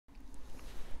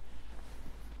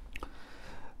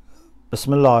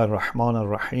بسم الله الرحمن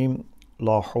الرحیم.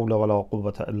 لا حول ولا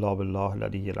قوة الا بالله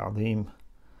العلی العظیم.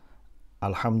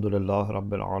 الحمد لله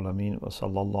رب العالمین و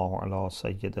صلی الله علی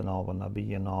سیدنا و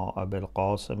نبینا ابی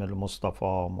القاسم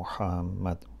المصطفى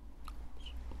محمد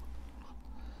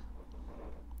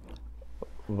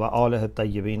و آله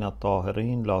الطیبین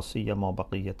الطاهرین لا سیما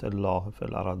بقیة الله فی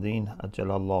الارضین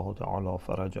عجل الله تعالی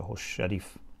فرجه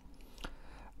الشریف.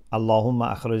 اللهم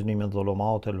اخرجني من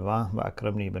ظلمات الوهم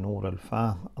واكرمني بنور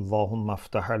الفهم. اللهم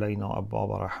افتح علينا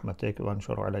ابواب رحمتك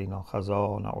وانشر علينا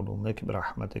خزائن علومك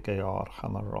برحمتك یا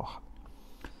ارحم الراحمین.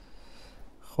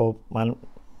 خب من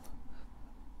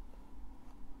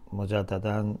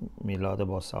مجددا میلاد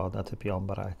با سعادت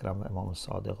پیامبر اکرم امام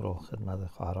صادق رو خدمت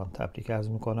خواهران تبریک عرض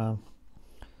میکنم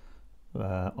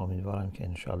و امیدوارم که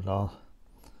انشالله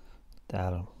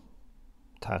در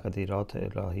تقدیرات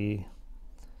الهی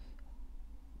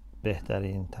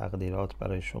بهترین تقدیرات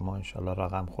برای شما انشالله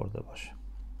رقم خورده باشه.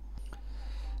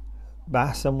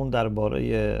 بحثمون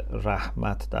درباره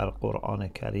رحمت در قرآن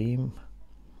کریم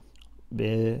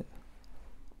به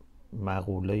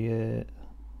مقوله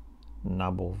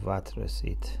نبوت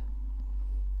رسید.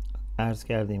 عرض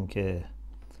کردیم که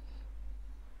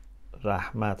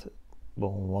رحمت به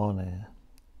عنوان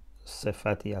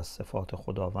صفتی از صفات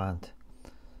خداوند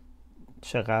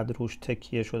چقدر روش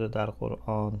تکیه شده در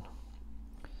قرآن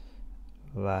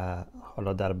و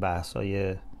حالا در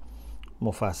بحث‌های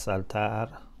مفصل‌تر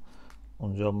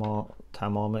اونجا ما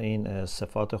تمام این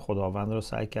صفات خداوند رو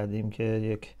سعی کردیم که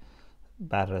یک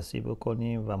بررسی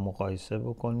بکنیم و مقایسه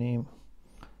بکنیم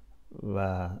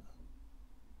و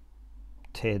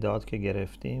تعداد که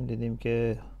گرفتیم دیدیم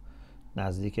که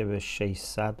نزدیک به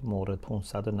 600 مورد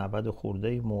 590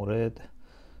 خورده مورد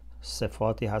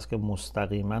صفاتی هست که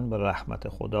مستقیما به رحمت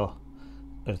خدا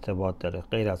ارتباط داره،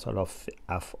 غیر از حالا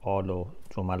افعال و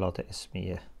جملات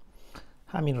اسمیه.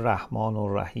 همین رحمان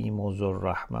و رحیم و ذو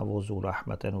الرحمه و ذو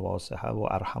رحمت واسعه و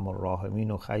ارحم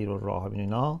الراحمین و خیر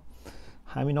الراحمین،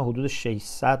 همینا حدود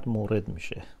 600 مورد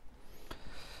میشه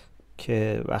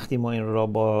که وقتی ما این را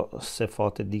با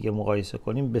صفات دیگه مقایسه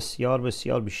کنیم بسیار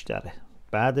بسیار بیشتره.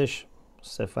 بعدش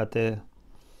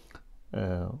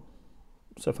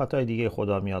صفتهای دیگه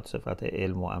خدا میاد، صفت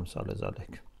علم و امثال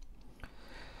ذالک.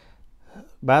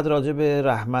 بعد راجع به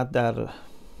رحمت در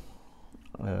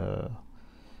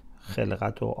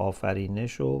خلقت و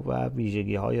آفرینش و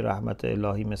ویژگی های رحمت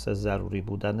الهی مثل ضروری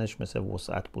بودنش، مثل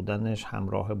وسعت بودنش،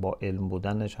 همراه با علم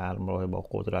بودنش، همراه با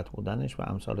قدرت بودنش و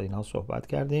امثال اینها صحبت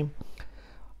کردیم.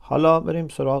 حالا بریم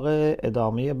سراغ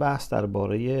ادامه بحث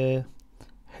درباره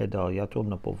هدایت و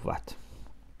نبوت.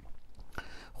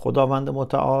 خداوند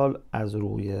متعال از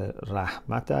روی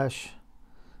رحمتش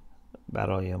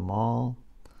برای ما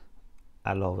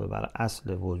علاوه بر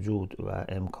اصل وجود و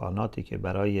امکاناتی که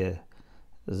برای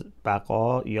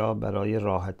بقا یا برای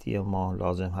راحتی ما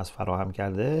لازم هست فراهم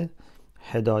کرده،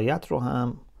 هدایت رو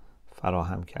هم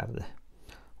فراهم کرده.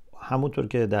 همونطور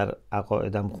که در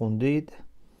عقایدم خوندید،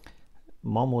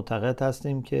 ما معتقد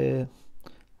هستیم که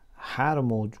هر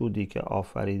موجودی که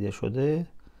آفریده شده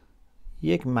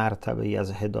یک مرتبه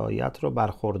از هدایت رو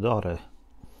برخورداره.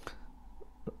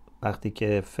 وقتی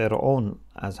که فرعون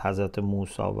از حضرت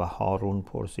موسی و هارون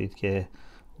پرسید که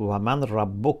و من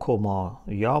ربکما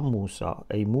یا موسی،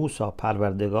 ای موسی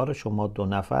پروردگار شما دو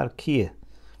نفر کیه؟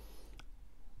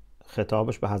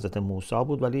 خطابش به حضرت موسی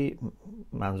بود ولی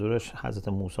منظورش حضرت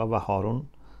موسی و هارون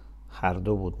هر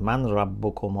دو بود. من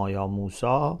ربکما یا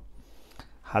موسی،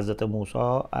 حضرت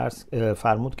موسی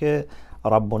فرمود که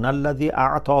ربنا الذی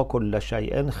اعطی کل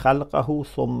شیء خلقه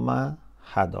ثم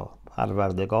هدی،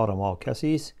 پروردگار ما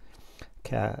کسی است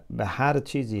که به هر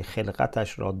چیزی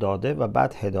خلقتش را داده و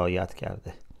بعد هدایت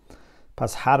کرده.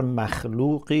 پس هر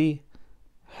مخلوقی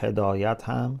هدایت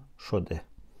هم شده.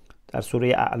 در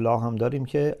سوره اعلی هم داریم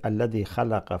که الذی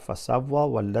خلق فسوی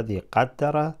والذی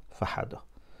قدر فهدی.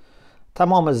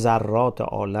 تمام ذرات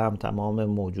عالم، تمام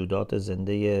موجودات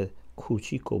زنده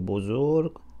کوچیک و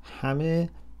بزرگ همه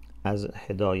از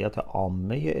هدایت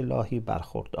عامه الهی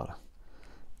برخوردارند.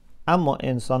 اما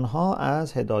انسان ها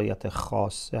از هدایت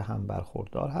خاصه هم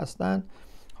برخوردار هستند.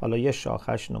 حالا یه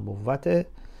شاخش نبوته.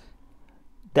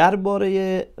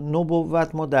 درباره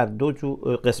نبوت ما در دو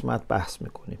قسمت بحث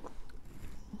میکنیم.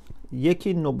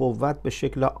 یکی نبوت به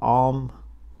شکل عام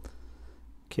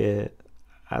که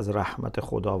از رحمت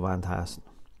خداوند هست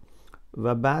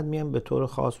و بعد میام به طور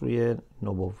خاص روی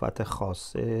نبوت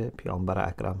خاصه پیامبر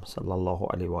اکرم صلی الله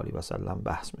علیه و آله و سلم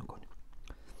بحث میکنیم.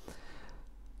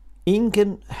 این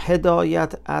که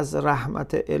هدایت از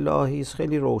رحمت الهی است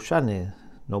خیلی روشنه،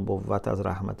 نبوت از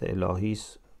رحمت الهی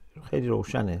است خیلی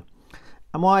روشنه.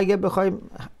 اما اگه بخوایم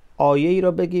آیه‌ای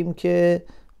را بگیم که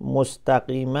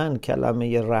مستقیما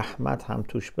کلمه رحمت هم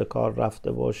توش به کار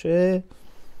رفته باشه،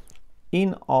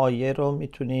 این آیه رو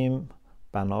میتونیم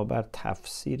بنابر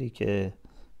تفسیری که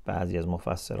بعضی از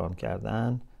مفسران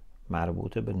کردن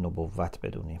مربوط به نبوت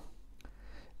بدونیم.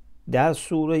 در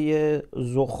سوره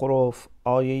زخرف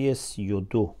آیه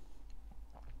 32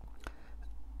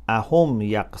 اهم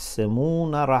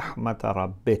یقسمون رحمت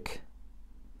ربک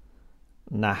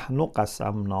نحن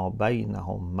قسمنا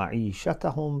بینهم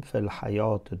معیشتهم فی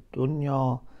الحیاة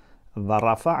الدنیا و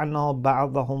رفعنا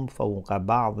بعضهم فوق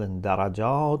بعض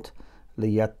درجات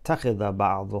لیتخذ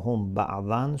بعضهم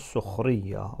بعضا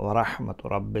سخریا و رحمت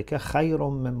ربک خیر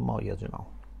مما یجمعون.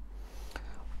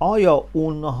 آیا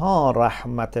اونها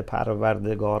رحمت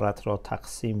پروردگارت را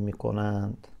تقسیم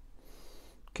میکنند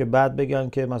که بعد بگن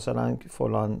که مثلا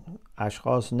فلان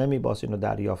اشخاص نمیباس اینو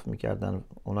دریافت میکردن،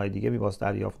 اونای دیگه میباس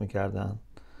دریافت میکردن؟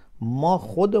 ما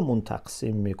خودمون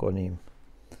تقسیم میکنیم،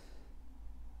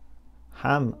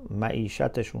 هم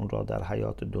معیشتشون را در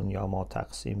حیات دنیا ما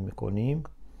تقسیم میکنیم،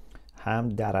 هم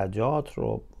درجات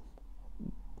رو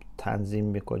تنظیم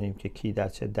میکنیم که کی در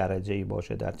چه درجه‌ای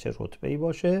باشه، در چه رتبه‌ای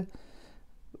باشه.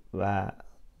 و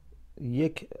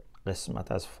یک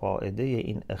قسمت از فایده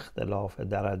این اختلاف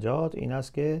درجات این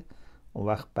است که اون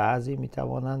وقت بعضی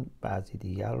میتوانند بعضی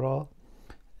دیگر را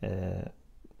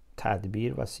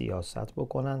تدبیر و سیاست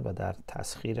بکنند و در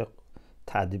تسخیر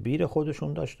تدبیر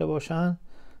خودشون داشته باشند.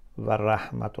 و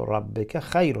رحمت ربک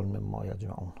خیر مما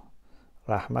یجمعون،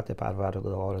 رحمت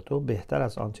پروردگار تو بهتر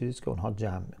از آن چیزی که اونها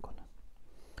جمع میکنن.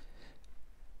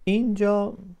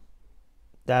 اینجا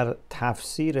در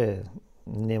تفسیر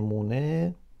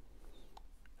نمونه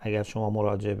اگر شما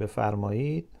مراجعه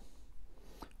بفرمایید،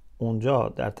 اونجا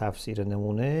در تفسیر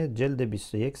نمونه جلد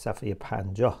 21 صفحه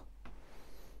 50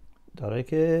 داره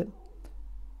که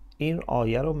این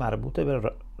آیه رو مربوط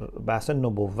به بحث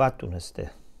نبوت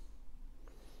دونسته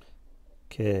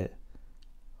که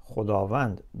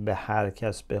خداوند به هر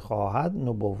کس بخواهد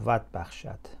نبوت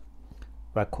بخشد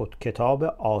و کتاب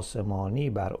آسمانی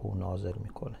بر او نازل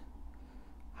میکنه،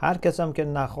 هر کس هم که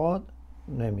نخواد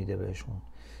نمیده بهشون.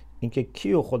 اینکه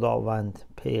کیو خداوند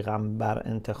پیغمبر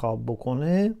انتخاب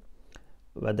بکنه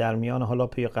و در میان حالا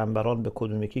پیغمبران به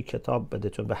کدوم یکی کتاب بده،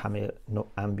 چون به همه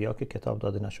انبیا که کتاب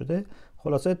داده نشده،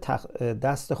 خلاصه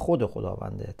دست خود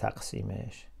خداونده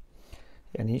تقسیمش.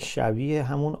 یعنی شبیه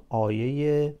همون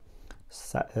آیه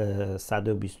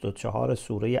 124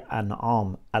 سوره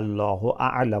انعام الله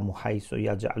اعلم حیث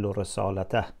یجعل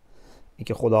رسالته، این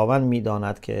که خداوند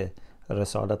میداند که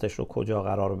رسالتش رو کجا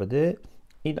قرار بده،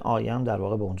 این آیه هم در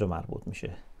واقع به اونجا مربوط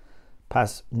میشه.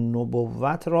 پس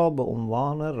نبوت را به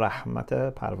عنوان رحمت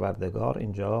پروردگار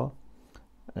اینجا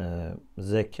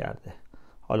ذکر کرده.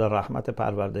 حالا رحمت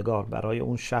پروردگار برای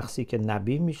اون شخصی که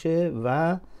نبی میشه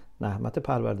و رحمت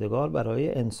پروردگار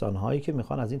برای انسانهایی که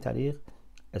میخوان از این طریق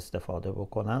استفاده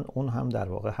بکنن، اون هم در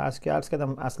واقع هست که عرض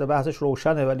کردم اصل بحثش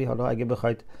روشنه، ولی حالا اگه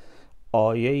بخواید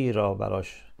آیه ای را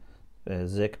براش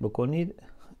ذکر بکنید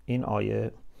این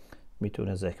آیه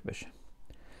میتونه ذکر بشه.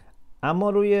 اما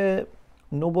روی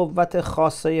نبوت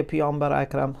خاصه پیامبر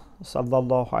اکرم صلی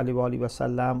الله علیه و آله و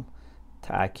سلم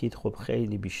تأکید خب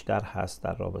خیلی بیشتر هست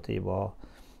در رابطه با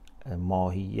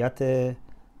ماهیت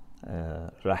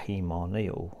رحیمانه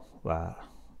او و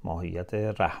ماهیت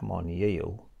رحمانیه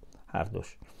او، هر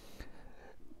دوش.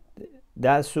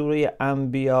 در سوره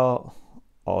انبیا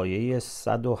آیه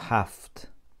 107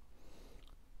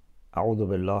 اعوذ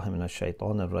بالله من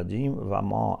الشیطان الرجیم و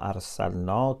ما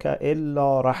ارسلناک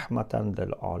الا رحمتا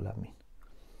للعالمین،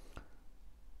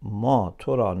 ما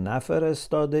تو را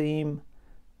نفرستاده ایم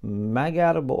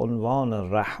مگر به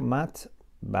عنوان رحمت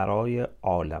برای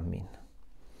عالمین.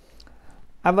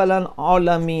 اولا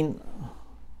عالمین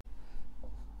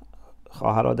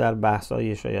خواهرها در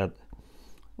بحثای شاید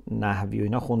نحوی و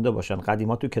اینا خونده باشن،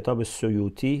 قدیما تو کتاب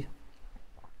سیوطی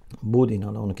بود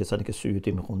اینا، اون کسانی که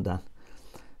سیوطی میخوندن،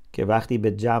 که وقتی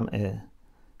به جمع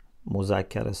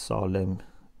مذکر سالم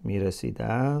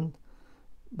میرسیدن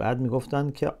بعد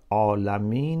میگفتن که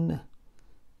عالمین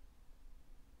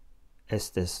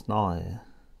استثناء،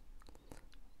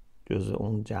 جز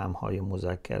اون جمع های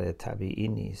مذکر طبیعی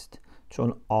نیست،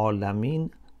 چون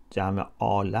عالمین جمع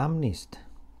عالم نیست.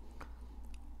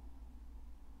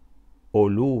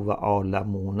 علو و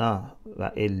عالمون و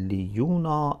علیون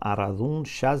ارضون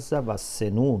شذ و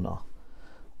سنون.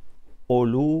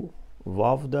 علو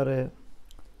واو داره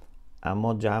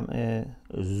اما جمع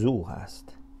زو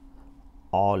هست،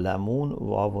 عالمون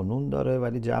واو و نون داره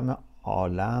ولی جمع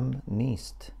عالم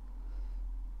نیست.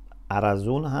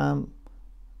 ارضون هم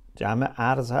جمع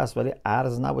ارض هست ولی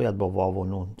ارض نباید با واو و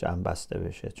نون جمع بسته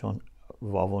بشه، چون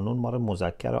واو و نون مال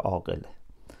مذکر عاقله.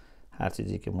 هر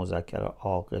چیزی که مذکر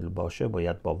عاقل باشه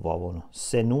باید با واو.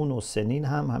 سنون و سنین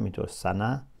هم همینطور.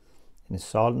 سنه یعنی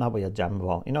سال نباید جمع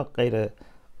واو. اینا غیر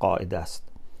قاعده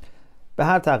است. به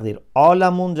هر تقدیر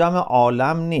عالمون جمع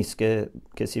عالم نیست که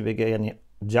کسی بگه یعنی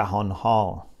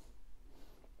جهانها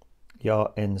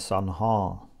یا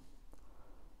انسانها.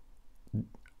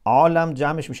 عالم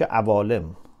جمعش میشه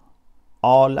عوالم.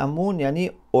 عالمون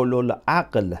یعنی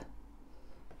اولوالعقل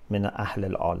من اهل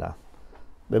العالم،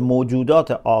 به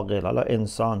موجودات عاقل، حالا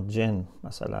انسان، جن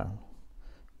مثلا،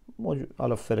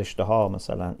 حالا فرشته ها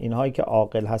مثلا، اینهایی که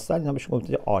عاقل هستن اینا بهشون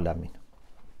گفته عالمین.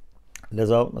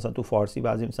 لذا مثلا تو فارسی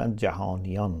بعضی مثلا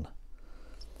جهانیان،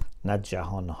 نه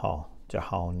جهانها،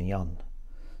 جهانیان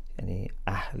یعنی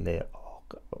اهل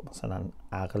مثلا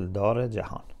عقل دار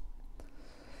جهان.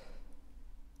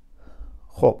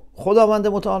 خب خداوند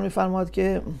متعال میفرماید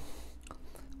که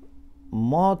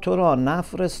ما تو را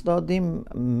نفرستادیم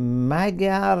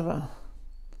مگر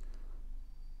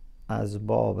از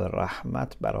باب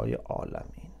رحمت برای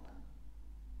عالمین.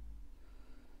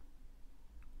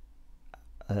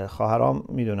 خواهرام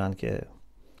میدونن که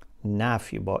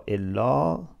نفی با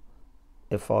الا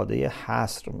افاده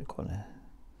حصر میکنه،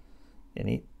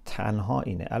 یعنی تنها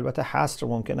اینه. البته حصر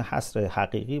ممکنه حصر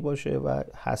حقیقی باشه و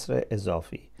حصر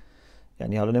اضافی،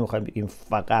 یعنی حالا نمیخوایم بگیم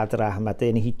فقط رحمته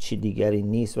یعنی هیچ چی دیگری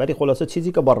نیست، ولی خلاصه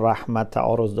چیزی که با رحمت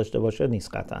تعارض داشته باشه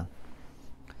نیست قطعا.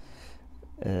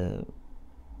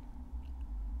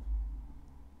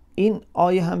 این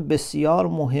آیه هم بسیار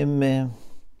مهمه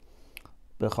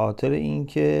به خاطر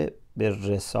اینکه به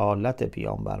رسالت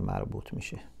پیامبر مربوط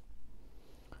میشه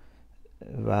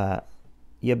و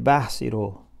یه بحثی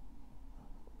رو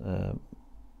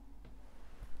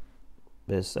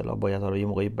به اصطلاح باید حالا یه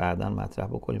موقعی بعداً مطرح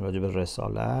بکنیم راجع به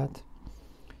رسالت.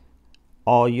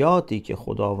 آیاتی که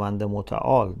خداوند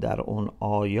متعال در اون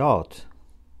آیات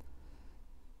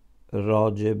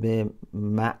راجع به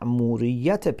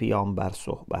مأموریت پیامبر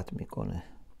صحبت میکنه،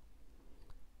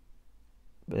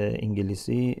 به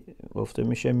انگلیسی گفته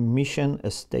میشه میشن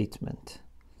استیتمنت،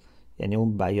 یعنی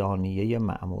اون بیانیه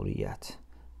مأموریت.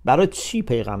 برای چی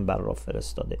پیغمبر را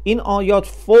فرستاده؟ این آیات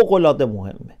فوق العاده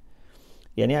مهمه.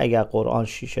 یعنی اگر قرآن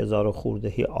 6000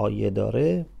 خوردهی آیه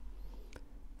داره،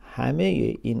 همه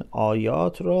این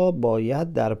آیات را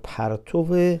باید در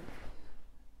پرتو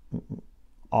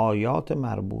آیات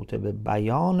مربوطه به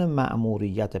بیان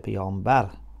مأموریت پیامبر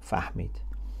فهمید.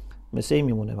 مثل این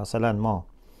میمونه مثلا ما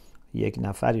یک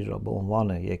نفری را به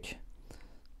عنوان یک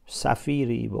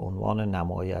سفیری، به عنوان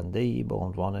نماینده‌ای، به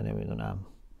عنوان نمیدونم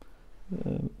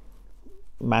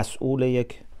مسئول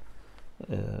یک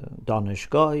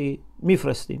دانشگاهی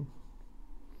میفرستیم.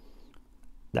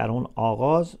 در اون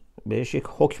آغاز بهش یک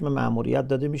حکم مأموریت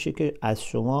داده میشه که از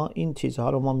شما این چیزها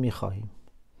رو ما میخواهیم،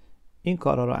 این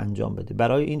کارها رو انجام بده،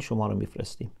 برای این شما رو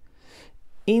میفرستیم.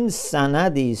 این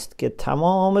سندی است که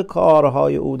تمام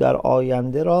کارهای او در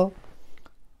آینده را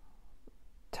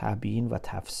تبیین و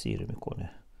تفسیر میکنه،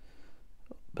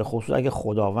 به خصوص اگه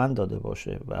خداوند داده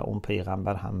باشه و اون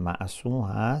پیغمبر هم معصوم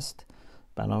هست.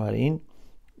 بنابراین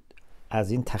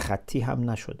از این تخطی هم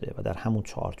نشده و در همون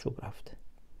چارچوب رفته.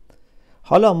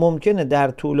 حالا ممکنه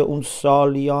در طول اون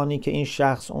سالیانی که این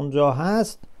شخص اونجا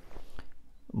هست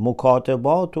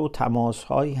مکاتبات و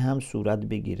تماس‌هایی هم صورت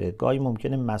بگیره. گاهی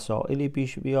ممکنه مسائلی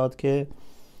پیش بیاد که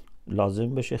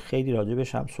لازم بشه خیلی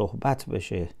راجبش هم صحبت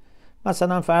بشه.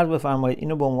 مثلا فرض بفرمایید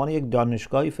اینو به عنوان یک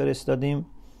دانشگاهی فرستادیم،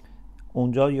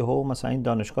 اونجا یهو مثلا این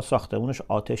دانشگاه ساختمونش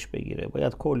آتش بگیره،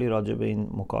 باید کلی راجع به این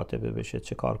مکاتبه بشه،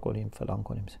 چه کار کنیم فلان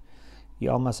کنیم.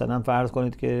 یا مثلا فرض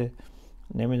کنید که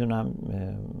نمیدونم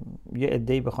یه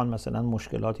عده‌ای بخوان مثلا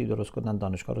مشکلاتی درست کنن،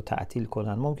 دانشگاه رو تعطیل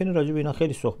کنن، ممکنه راجع به اینا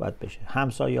خیلی صحبت بشه،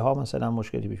 همسایه ها مثلا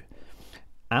مشکلی بشه.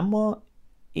 اما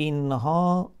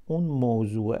اینها اون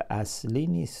موضوع اصلی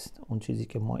نیست. اون چیزی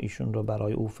که ما ایشون رو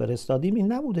برای او فرستادیم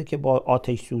این نبوده که با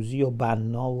آتش سوزی و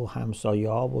بنا و همسایه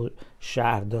ها و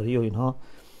شهرداری و اینها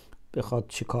بخواد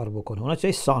چی کار بکنه. اونا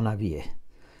چیز ثانویه،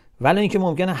 ولی اینکه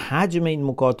ممکنه حجم این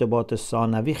مکاتبات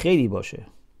ثانوی خیلی باشه.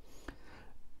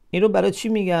 این رو برای چی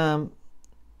میگم؟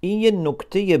 این یه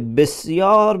نکته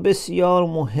بسیار بسیار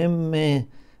مهم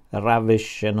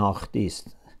روش شناختی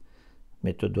است،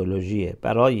 متدولوژیه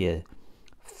برای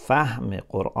فهم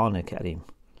قرآن کریم،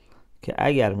 که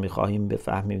اگر میخواهیم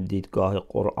بفهمیم دیدگاه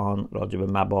قرآن راجع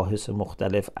به مباحث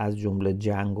مختلف از جمله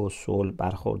جنگ و صلح،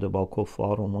 برخورد با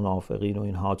کفار و منافقین و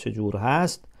اینها چجور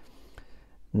هست،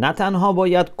 نه تنها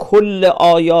باید کل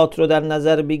آیات رو در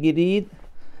نظر بگیرید،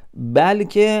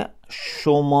 بلکه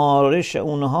شمارش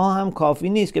اونها هم کافی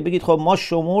نیست که بگید خب ما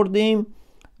شمردیم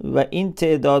و این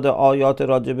تعداد آیات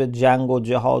راجع به جنگ و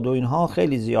جهاد و اینها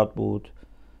خیلی زیاد بود،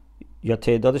 یا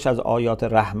تعدادش از آیات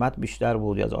رحمت بیشتر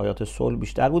بود یا از آیات صلح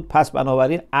بیشتر بود، پس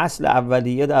بنابراین اصل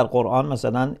اولیه در قرآن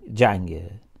مثلا جنگه.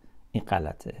 این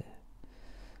غلطه،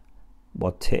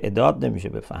 با تعداد نمیشه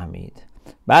بفهمید.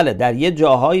 بله در یه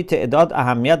جاهای تعداد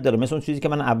اهمیت داره، مثل اون چیزی که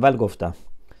من اول گفتم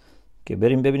که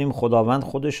بریم ببینیم خداوند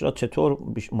خودش را چطور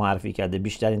معرفی کرده،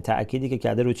 بیشترین تأکیدی که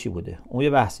کرده رو چی بوده، اون یه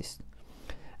بحثی است.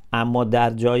 اما در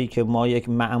جایی که ما یک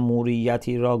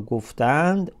مأموریتی را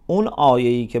گفتند، اون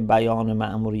آیه‌ای که بیان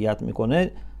مأموریت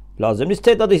میکنه لازم نیست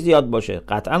تعدادش زیاد باشه،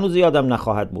 قطعا اون زیادم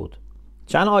نخواهد بود،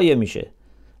 چند آیه میشه،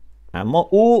 اما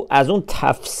او از اون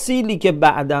تفصیلی که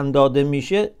بعداً داده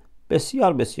میشه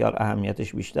بسیار بسیار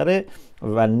اهمیتش بیشتره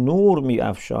و نور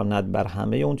میافشاند بر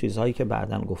همه اون چیزهایی که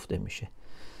بعداً گفته میشه.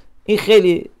 این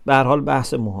خیلی به هر حال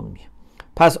بحث مهمیه.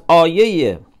 پس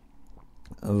آیه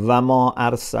و ما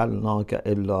ارسلناک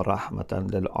الا رحمتا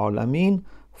للعالمین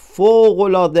فوق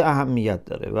العاده اهمیت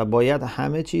داره و باید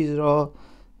همه چیز را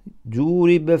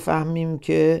جوری بفهمیم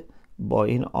که با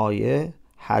این آیه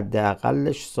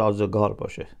حداقلش سازگار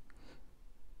باشه.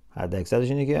 حد اکثرش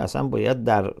اینه که اصلا باید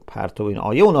در پرتو این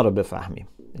آیه اونا رو بفهمیم،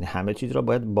 یعنی همه چیز را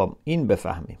باید با این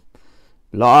بفهمیم.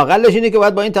 لااقلش اینه که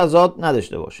باید با این تضاد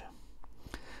نداشته باشه.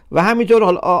 و همینطور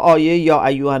حالا آیه یا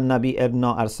ایها النبی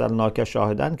انا ارسلناک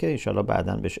شاهدن که انشاءالله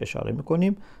بعداً بهش اشاره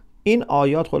میکنیم، این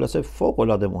آیات خلاصه فوق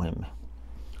العاده مهمه.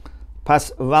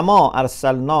 پس و ما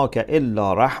ارسلناک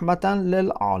الا رحمتا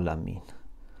للعالمین.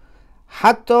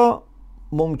 حتی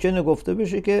ممکنه گفته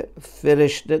بشه که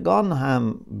فرشتگان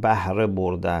هم بهره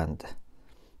بردند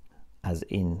از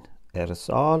این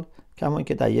ارسال، کما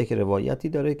که در یک روایتی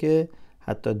داره که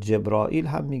حتی جبرائیل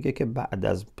هم میگه که بعد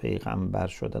از پیغمبر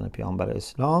شدن پیامبر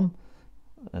اسلام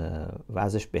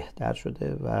وضعش بهتر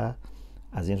شده و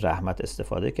از این رحمت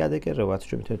استفاده کرده، که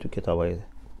روایتش رو میتونید تو کتابای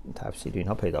تفسیری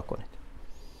اینها پیدا کنید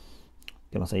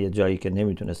که مثلا یه جایی که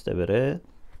نمیتونسته بره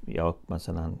یا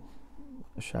مثلا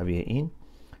شبیه این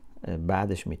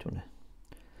بعدش میتونه.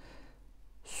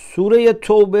 سوره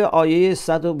توبه آیه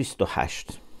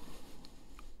 128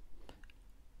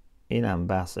 اینم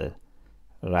بحث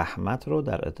رحمت رو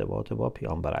در ارتباط با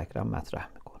پیامبر اکرم مطرح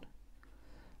میکنه.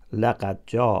 لقد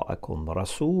جاءکم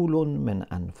رسول من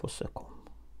انفسکم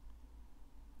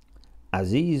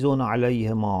عزیز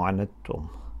علیه ما عنتم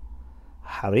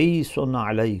حریص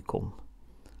علیکم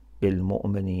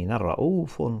بالمؤمنین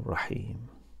رؤوف رحیم.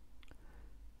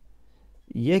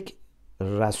 یک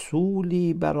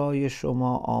رسولی برای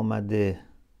شما آمده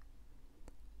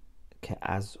که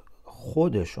از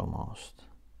خود شماست،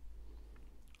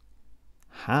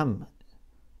 هم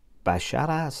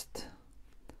بشر است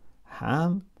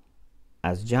هم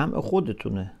از جمع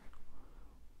خودتونه.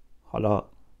 حالا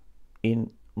این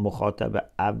مخاطب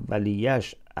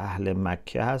اولیش اهل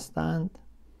مکه هستند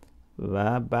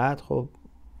و بعد خب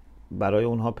برای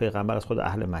اونها پیغمبر از خود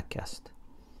اهل مکه است.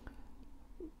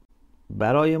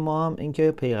 برای ما هم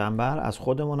اینکه پیغمبر از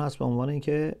خودمون هست به عنوان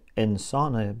اینکه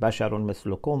انسان بشر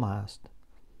مثلکم هست،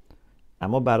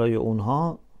 اما برای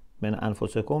اونها من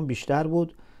انفسکم بیشتر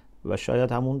بود و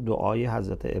شاید همون دعای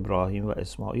حضرت ابراهیم و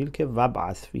اسماعیل که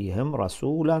وبعث فیهم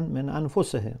رسولا من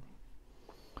انفسهم.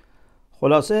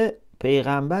 خلاصه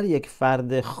پیغمبر یک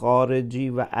فرد خارجی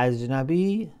و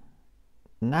اجنبی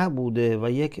نبوده و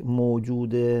یک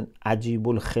موجود عجیب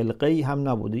الخلقه‌ای هم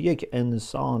نبوده، یک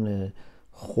انسان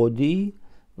خودی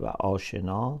و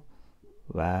آشنا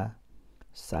و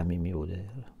صمیمی بوده.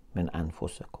 من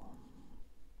انفسکم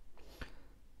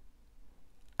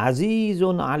عزیز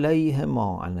علیه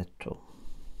ما عنتم.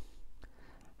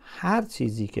 هر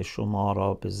چیزی که شما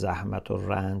را به زحمت و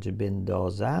رنج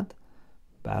بندازد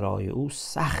برای او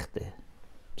سخته،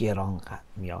 گران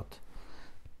میاد.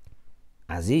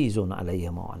 عزیز علیه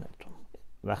ما عنتم.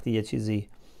 وقتی یه چیزی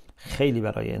خیلی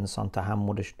برای انسان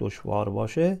تحملش دشوار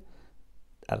باشه،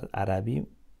 در عربی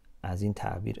از این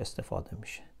تعبیر استفاده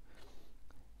میشه.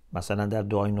 مثلا در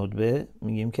دعای ندبه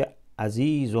میگیم که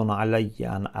عزیز علی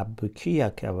ان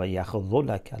ابکیک و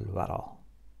یخذلک الورا.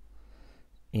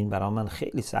 این برای من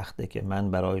خیلی سخته که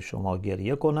من برای شما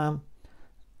گریه کنم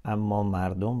اما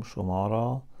مردم شما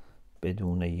را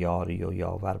بدون یاری و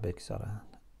یاور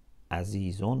بگذارند.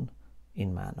 عزیزون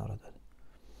این معنا را داره.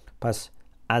 پس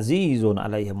عزیزون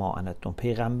علیه ما عنتم،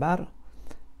 پیغمبر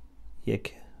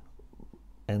یک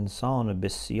انسان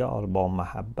بسیار با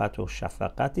محبت و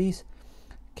شفقتی است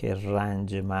که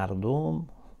رنج مردم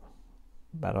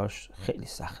براش خیلی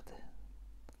سخته.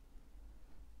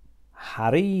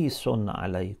 حریص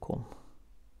علیکم،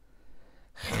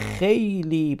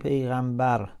 خیلی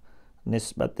پیغمبر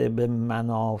نسبت به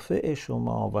منافع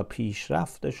شما و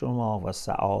پیشرفت شما و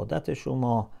سعادت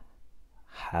شما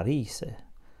حریصه،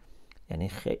 یعنی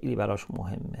خیلی براش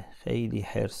مهمه، خیلی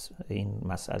حرص این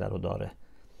مسئله رو داره.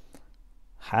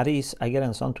 حریص اگر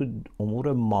انسان تو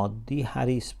امور مادی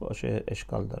حریص باشه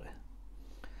اشکال داره.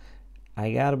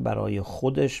 اگر برای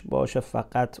خودش باشه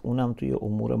فقط اونم توی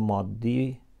امور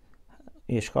مادی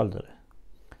اشکال داره.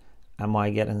 اما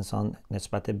اگر انسان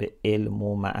نسبت به علم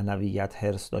و معنویت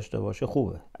حرص داشته باشه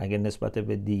خوبه. اگر نسبت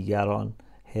به دیگران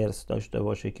حرص داشته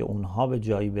باشه که اونها به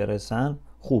جایی برسن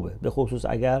خوبه، به خصوص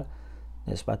اگر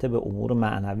نسبت به امور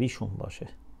معنویشون باشه.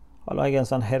 حالا اگر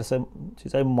انسان حرص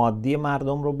چیزای مادی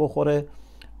مردم رو بخوره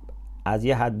از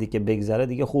یه حدی که بگذره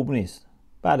دیگه خوب نیست.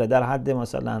 بله در حد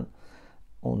مثلا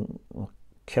اون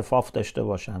کفاف داشته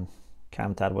باشن،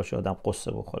 کمتر باشه آدم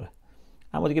قصه بخوره،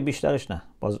 اما دیگه بیشترش نه،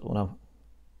 باز اونم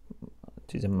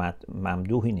چیز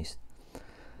ممدوحی نیست.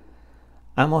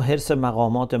 اما حرص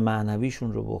مقامات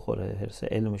معنویشون رو بخوره، حرص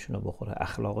علمشون رو بخوره،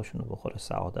 اخلاقشون رو بخوره،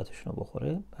 سعادتشون رو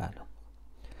بخوره، بله.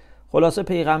 خلاصه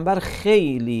پیغمبر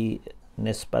خیلی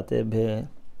نسبت به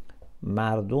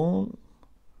مردم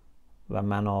و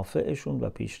منافعشون و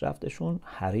پیشرفتشون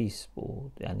حریص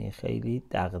بود، یعنی خیلی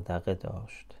دغدغه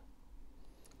داشت.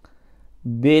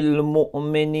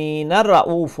 بالمؤمنین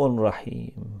رؤوف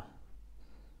رحیم،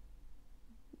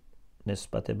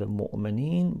 نسبت به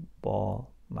مؤمنین با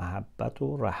محبت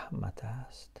و رحمت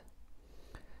است،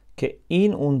 که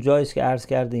این اون جایی است که عرض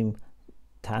کردیم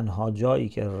تنها جایی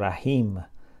که رحیم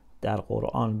در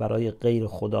قرآن برای غیر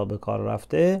خدا به کار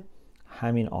رفته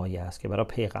همین آیه است که برای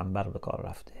پیغمبر به کار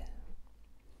رفته.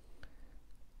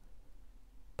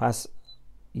 پس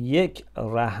یک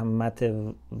رحمت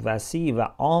وسیع و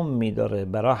عامی داره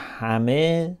برای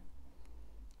همه،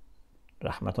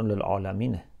 رحمتون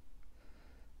للعالمینه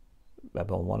و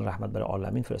به عنوان رحمت برای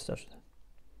عالمین فرستاده شده.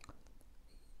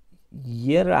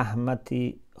 یه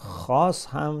رحمتی خاص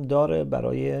هم داره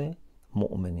برای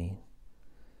مؤمنین،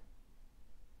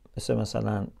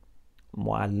 مثلا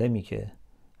معلمی که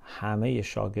همه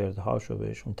شاگردهاشو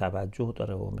بهشون توجه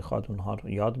داره و میخواد اونها رو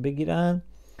یاد بگیرن،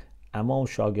 اما اون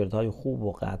شاگردهای خوب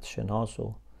و قدرشناس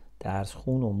و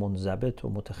درسخون و منضبط و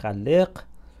متخلق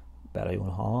برای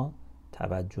اونها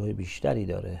توجه بیشتری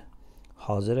داره،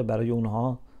 حاضر برای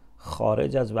اونها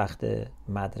خارج از وقت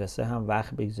مدرسه هم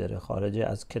وقت بگذاره، خارج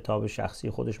از کتاب شخصی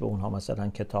خودش به اونها مثلا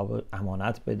کتاب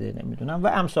امانت بده، نمیدونم، و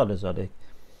امثال ذالک،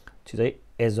 چیزای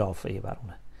اضافه بر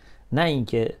اونه. نه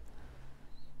اینکه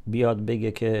بیاد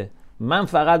بگه که من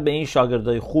فقط به این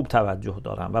شاگردای خوب توجه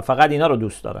دارم و فقط اینا رو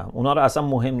دوست دارم، اونا رو اصلا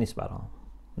مهم نیست برام.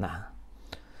 نه،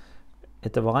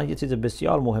 اتفاقا یه چیز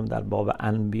بسیار مهم در باب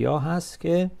انبیا هست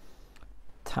که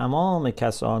تمام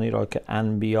کسانی را که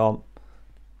انبیا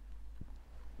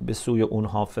به سوی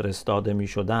اونها فرستاده می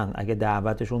شدن، اگه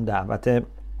دعوتشون دعوت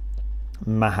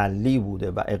محلی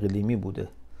بوده و اقلیمی بوده،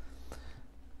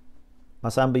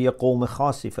 مثلا به یه قوم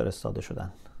خاصی فرستاده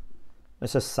شدن،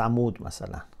 مثل ثمود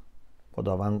مثلا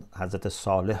خداوند حضرت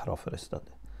صالح را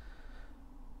فرستاده،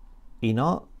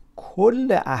 اینا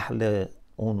کل اهل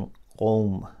اون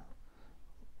قوم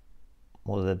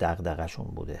مورد دغدغه‌شون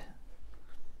بوده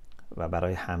و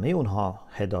برای همه اونها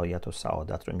هدایت و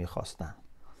سعادت رو میخواستن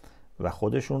و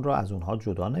خودشون رو از اونها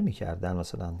جدا نمیکردن،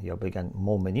 مثلا یا بگن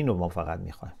مؤمنین رو ما فقط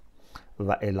میخوایم.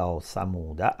 و الی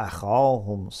ثمود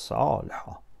اخاهم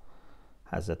صالحا،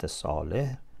 حضرت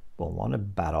صالح به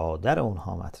عنوان برادر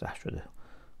اونها مطرح شده.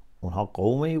 اونها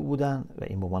قومی بودن و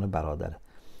این به عنوان برادره،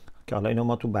 که حالا اینو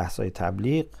ما تو بحث‌های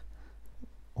تبلیغ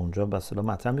اونجا بسیار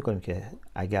مطرح میکنیم که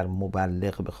اگر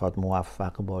مبلغ بخواد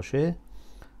موفق باشه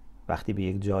وقتی به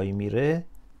یک جایی میره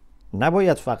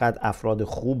نباید فقط افراد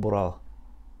خوب را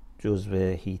جزو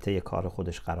حیطه کار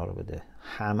خودش قرار بده،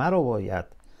 همه رو باید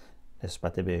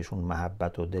نسبت بهشون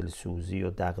محبت و دلسوزی و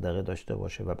دغدغه داشته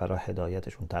باشه و برای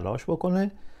هدایتشون تلاش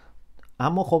بکنه.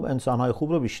 اما خب انسان‌های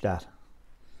خوب رو بیشتر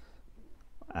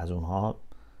از اونها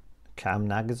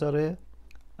کم نگذاره،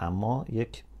 اما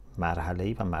یک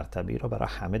مرحله‌ای و مرتبه‌ای رو برای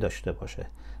همه داشته باشه،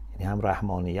 یعنی هم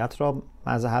رحمانیت را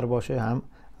مظهر باشه هم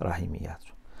رحیمیت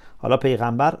رو. حالا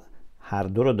پیغمبر هر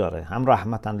دو رو داره، هم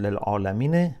رحمتاً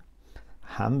للعالمین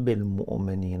هم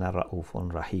بالمؤمنین رؤوف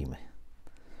رحیم.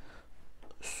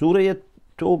 سوره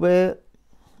توبه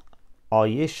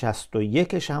آیه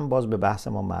 61 هم باز به بحث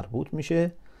ما مربوط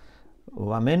میشه.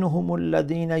 و منهم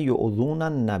الذین یؤذون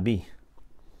النبی،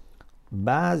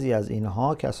 بعضی از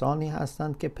اینها کسانی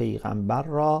هستند که پیغمبر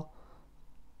را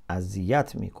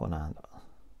اذیت میکنند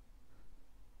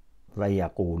و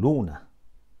یقولون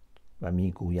و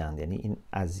میگویند، یعنی این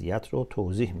اذیت رو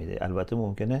توضیح میده. البته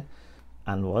ممکنه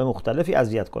انواع مختلفی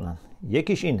اذیت کنن،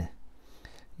 یکیش اینه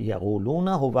یقولون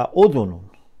هو اذن،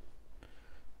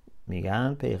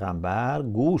 میگن پیغمبر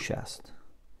گوش است.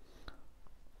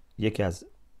 یکی از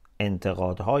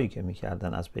انتقادهایی که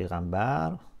میکردن از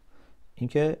پیغمبر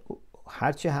اینکه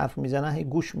هرچی حرف میزنه هی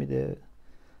گوش میده،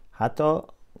 حتی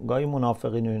گاهی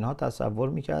منافقین و اینها تصور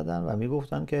میکردن و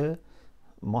میگفتن که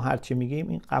ما هرچی میگیم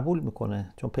این قبول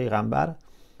میکنه، چون پیغمبر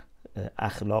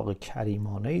اخلاق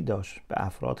کریمانه‌ای داشت، به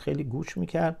افراد خیلی گوش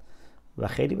میکرد و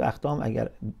خیلی وقتا هم اگر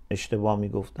اشتباه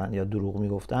میگفتن یا دروغ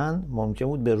میگفتن ممکن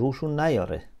بود به روشون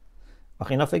نیاره.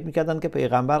 وقتی اینا فکر میکردن که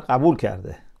پیغمبر قبول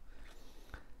کرده.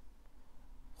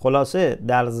 خلاصه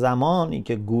در زمانی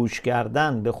که گوش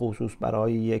کردن به خصوص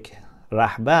برای یک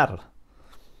رهبر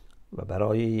و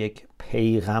برای یک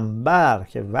پیغمبر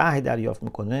که وحی دریافت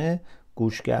میکنه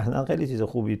گوش کردن خیلی چیز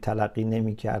خوبی تلقی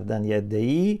نمیکردن یه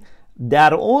عده‌ای،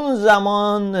 در اون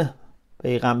زمان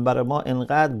پیغمبر ما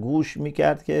انقدر گوش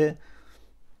میکرد که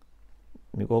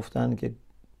میگفتن که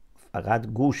فقط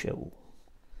گوش او.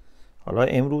 حالا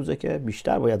امروزه که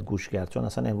بیشتر باید گوش کرد، چون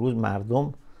اصلا امروز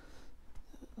مردم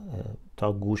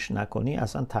تا گوش نکنی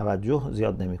اصلا توجه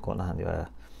زیاد نمی کنن.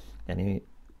 یعنی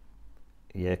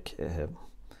یک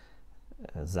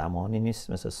زمانی نیست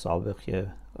مثل سابق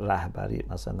که رهبری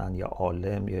مثلا یا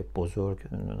عالم یا بزرگ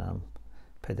نمیدونم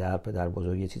پدر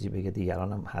بزرگ یه چیزی بگه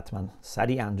دیگران هم حتما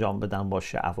سریع انجام بدن با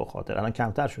شعف و خاطر. الان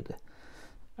کمتر شده.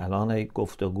 الان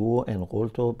گفتگو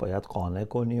انقلتو باید قانع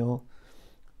کنی و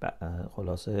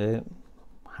خلاصه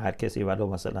هر کسی ولو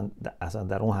مثلا اصلا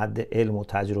در اون حد علم و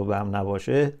تجربه هم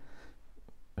نباشه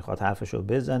میخواد حرفشو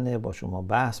بزنه با شما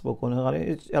بحث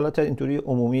بکنه. البته اینطوری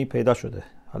عمومی پیدا شده،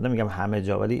 حالا نمیگم همه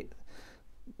جا ولی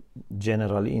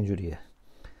جنرالی اینجوریه.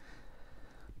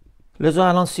 لذا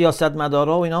الان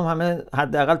سیاستمدارا و اینا هم همه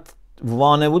حداقل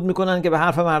وانمود میکنن که به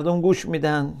حرف مردم گوش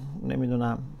میدن،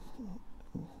 نمیدونم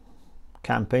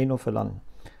کمپین و فلان.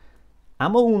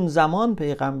 اما اون زمان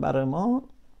پیغمبر ما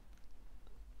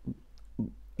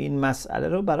این مسئله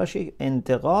رو براش یک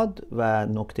انتقاد و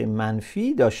نکته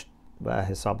منفی داشت و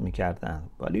حساب میکردن،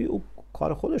 ولی او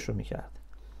کار خودش رو میکرد.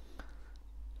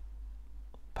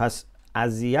 پس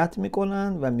اذیت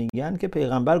میکنن و میگن که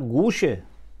پیغمبر گوشه،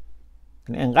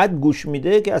 یعنی انقدر گوش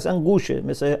میده که اصلا گوشه،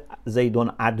 مثل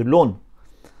زیدون عدلون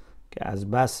که از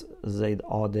بس زید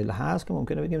عادل هست که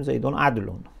ممکنه بگیم زیدون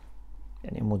عدلون،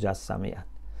 یعنی مجسمیت.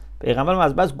 پیغمبر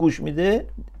از بس گوش میده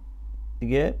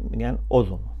دیگه میگن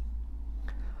اذن.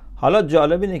 حالا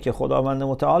جالب اینه که خداوند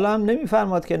متعال هم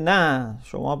نمیفرماد که نه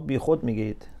شما بی خود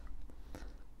میگید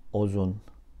اذن،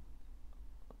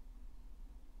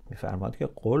 میفرماد که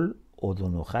قل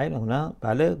اذن خیر. نه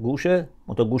بله گوشه،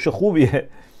 منتها گوش خوبیه.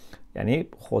 یعنی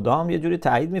خدا هم یه جوری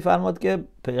تایید میفرماد که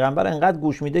پیغمبر انقدر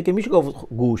گوش میده که میشه گفت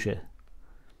گوشه.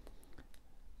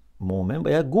 مومن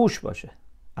باید گوش باشه،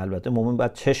 البته مومن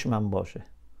باید چشمم باشه،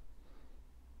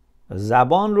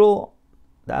 زبان رو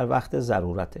در وقت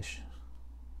ضرورتش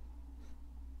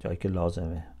جایی که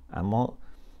لازمه، اما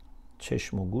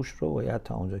چشم و گوش رو باید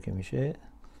تا اونجا که میشه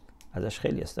ازش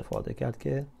خیلی استفاده کرد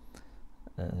که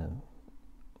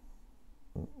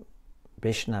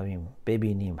بشنویم،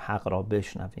 ببینیم، حق را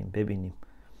بشنویم، ببینیم.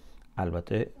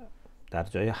 البته در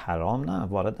جای حرام نه،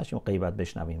 وارد نشیم غیبت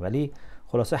بشنویم، ولی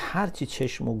خلاصه هرچی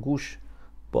چشم و گوش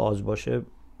باز باشه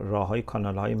راههای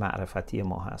کانالهای معرفتی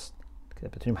ما هست که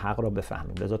بتونیم حق را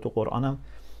بفهمیم. لذا تو قرآن هم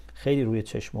خیلی روی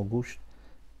چشم و گوش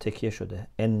تکیه شده.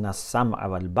 ان السمع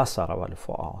والبصر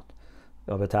والفؤاد،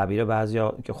 یا به تعبیر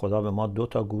بعضیا که خدا به ما 2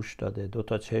 تا گوش داده، 2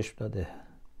 تا چشم داده،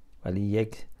 ولی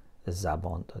 1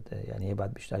 زبان داده. یعنی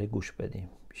باید بیشتری گوش بدیم،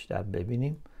 بیشتر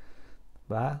ببینیم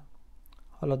و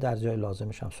حالا در جای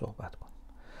لازمش هم صحبت کنیم.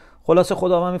 خلاصه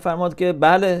خدا من میفرماد که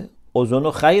بله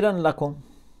اذن خیرا لکم،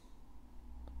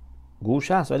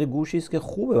 گوش هست ولی گوشی است که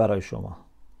خوبه برای شما.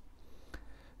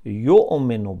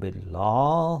 یؤمن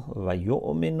بالله و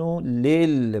یؤمن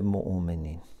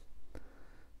للمؤمنین.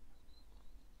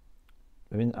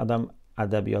 ببین آدم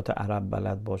ادبیات عرب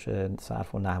بلد باشه،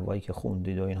 صرف و نحوایی که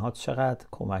خوندید و اینها چقدر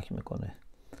کمک میکنه.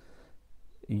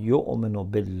 یؤمن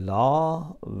بالله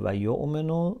و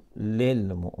یؤمن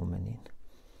للمؤمنین،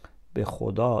 به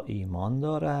خدا ایمان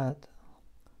دارد،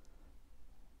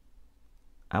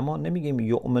 اما نمیگیم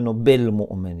یؤمن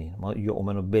بالمؤمنین. ما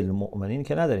یؤمن بالمؤمنین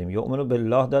که نداریم، یؤمن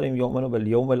بالله داریم، یؤمن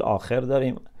بالیوم الاخر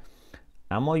داریم،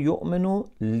 اما یؤمن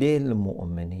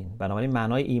للمؤمنین. بنابراین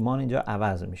معنای ایمان اینجا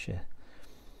عوض میشه،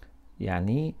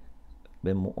 یعنی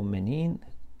به مؤمنین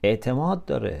اعتماد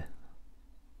داره،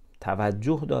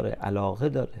 توجه داره، علاقه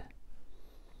داره.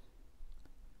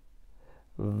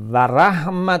 و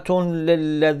رحمت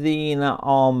للذین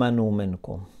آمنوا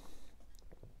منکم،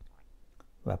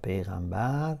 و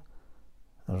پیغمبر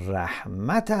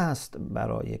رحمت است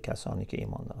برای کسانی که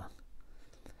ایمان دارن.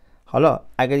 حالا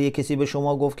اگر یک کسی به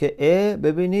شما گفت که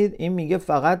ببینید این میگه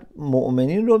فقط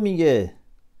مؤمنین رو میگه،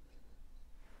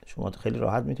 شما خیلی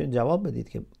راحت میتونید جواب بدید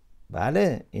که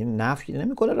بله این نفی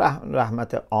نمیکنه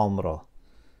رحمت عام را،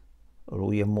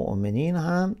 روی مؤمنین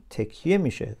هم تکیه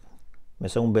میشه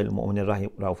مثل اون بالمؤمنین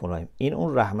رؤوف رحیم. این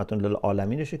اون رحمت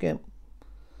للعالمینشه که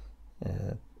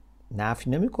نفی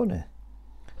نمیکنه.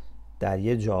 در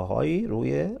یه جاهایی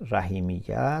روی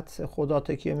رحیمیت خدا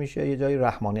تکیه میشه، یه جایی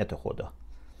رحمانیت خدا.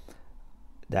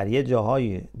 در یه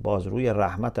جاهایی باز روی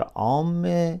رحمت عام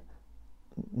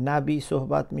نبی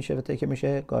صحبت میشه و تکیه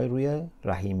میشه، گاهی روی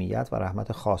رحیمیت و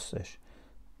رحمت خاصش.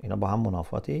 اینا با هم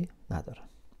منافاتی ندارن.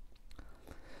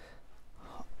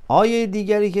 آیه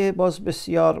دیگری که باز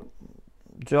بسیار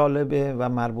جالبه و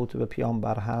مربوط به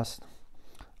پیامبر هست،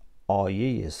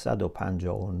 آیه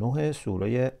 159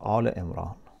 سوره آل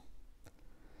عمران.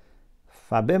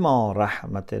 فبما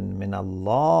رحمت من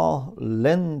الله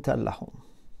لنت لهم.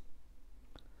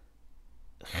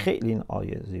 خیلی این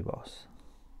آیه زیباست.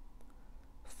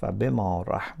 فبما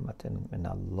رحمت من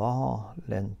الله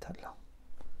لنت لهم.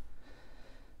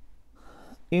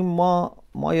 این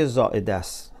مای زائده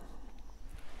است،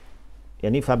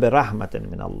 یعنی فبرحمت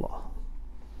من الله.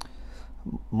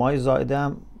 مای زائده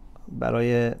هم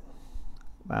برای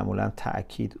معمولا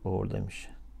تأکید آورده میشه،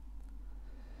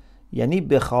 یعنی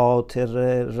به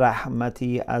خاطر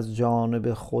رحمتی از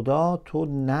جانب خدا تو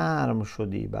نرم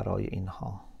شدی برای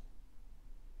اینها.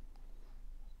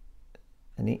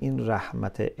 یعنی این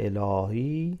رحمت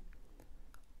الهی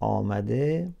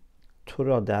آمده تو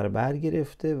را در بر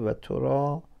گرفته و تو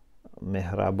را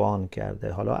مهربان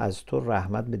کرده. حالا از تو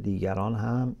رحمت به دیگران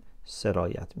هم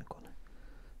سرایت میکنه.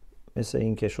 مثل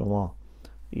این که شما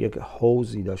یک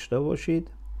حوضی داشته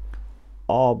باشید،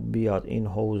 آب بیاد این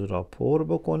حوض را پر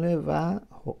بکنه و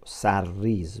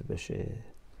سرریز بشه.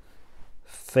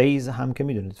 فیض هم که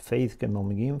میدونید، فیض که ما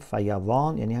میگیم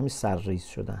فیضان، یعنی همین سرریز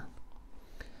شدن.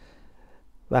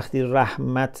 وقتی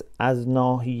رحمت از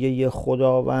ناحیه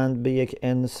خداوند به یک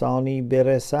انسانی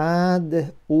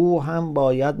برسد، او هم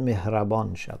باید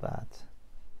مهربان شود.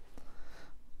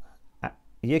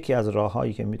 یکی از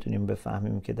راههایی که میتونیم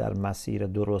بفهمیم که در مسیر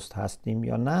درست هستیم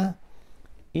یا نه،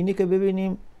 اینی که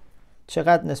ببینیم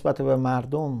چقدر نسبت به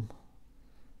مردم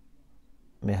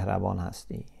مهربان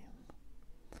هستیم،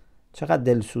 چقدر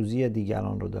دلسوزی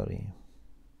دیگران رو داریم.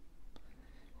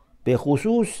 به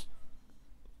خصوص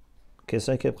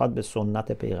کسایی که بخواد به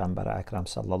سنت پیغمبر اکرم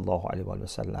صلی الله علیه و آله و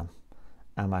سلم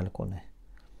عمل کنه،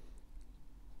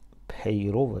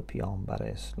 پیرو پیامبر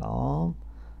اسلام،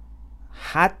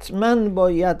 حتما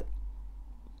باید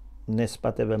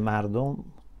نسبت به مردم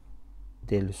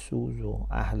دلسوز و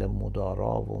اهل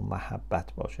مدارا و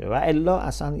محبت باشه، و الا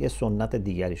اصلا یه سنت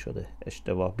دیگری شده،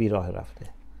 اشتباه، بیراه رفته.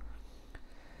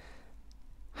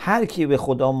 هر کی به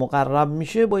خدا مقرب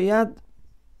میشه باید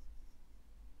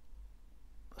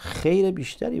خیر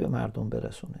بیشتری به مردم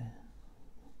برسونه،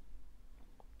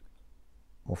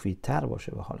 مفیدتر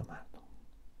باشه به حال مردم.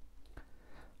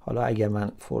 حالا اگر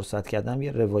من فرصت کردم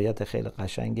یه روایت خیلی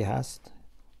قشنگی هست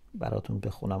براتون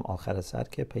بخونم آخر سر،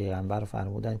 که پیغمبر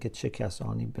فرمودن که چه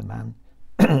کسانی به من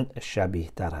شبیه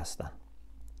تر هستن.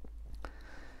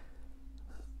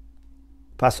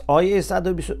 پس آیه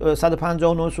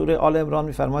 159 سوره آل عمران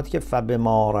میفرماید که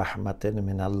فبما رحمت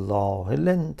من الله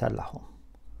لنت لهم.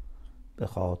 به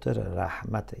خاطر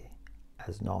رحمت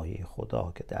از ناحیه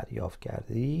خدا که دریافت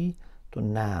کردی تو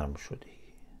نرم شدی.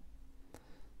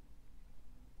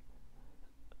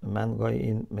 من گاهی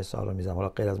این مثال رو میزنم، حالا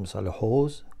غیر از مثال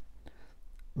حوض،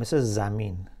 مثل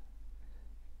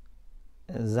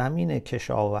زمین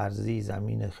کشاورزی،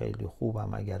 زمین خیلی خوب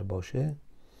هم اگر باشه،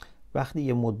 وقتی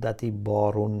یه مدتی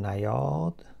بارون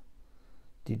نیاد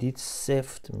دیدید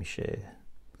سفت میشه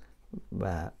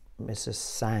و مثل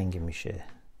سنگ میشه،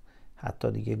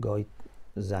 حتی دیگه گاهی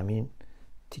زمین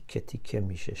تیکه تیکه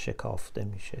میشه، شکافته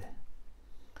میشه.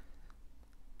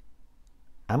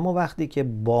 اما وقتی که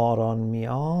باران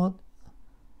میاد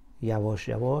یواش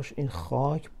یواش این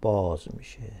خاک باز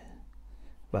میشه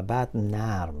و بعد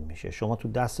نرم میشه. شما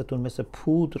تو دستتون مثل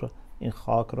پودر این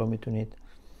خاک رو میتونید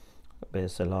به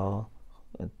اصطلاح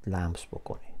لمس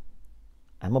بکنید.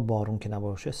 اما بارون که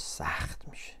نباشه سخت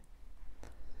میشه.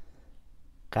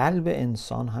 قلب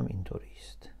انسان هم اینطوری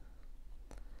است.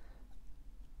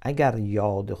 اگر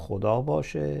یاد خدا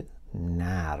باشه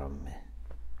نرمه،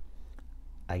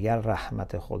 اگر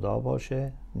رحمت خدا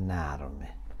باشه نرمه،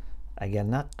 اگر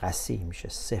نه قسی میشه،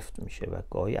 سفت میشه و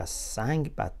گاهی از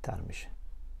سنگ بدتر میشه.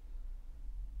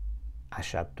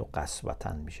 اشد و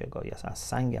قسوتن میشه، گاهی از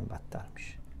سنگ هم بدتر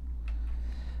میشه.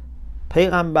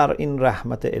 پیغمبر این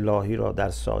رحمت الهی را در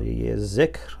سایه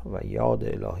ذکر و یاد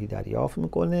الهی دریافت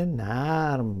میکنه،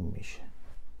 نرم میشه.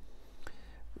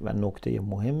 و نکته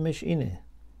مهمش اینه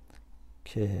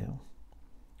که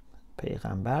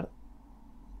پیغمبر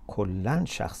کلن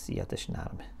شخصیتش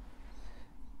نرمه.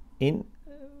 این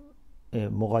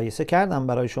مقایسه کردم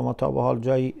برای شما تا به حال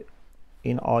جایی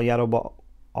این آیه رو با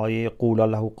آیه قولا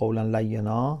له قولا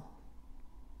لینا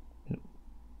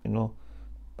اینو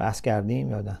بحث کردیم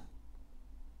یادن؟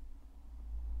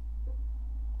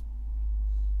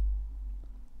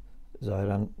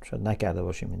 ظاهرا شاید نکرده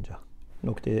باشیم. اینجا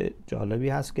نکته جالبی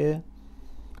هست که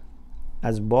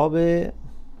از باب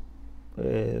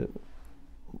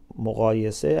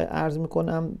مقایسه عرض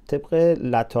میکنم طبق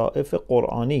لطائف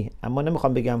قرآنی، اما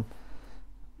نمیخوام بگم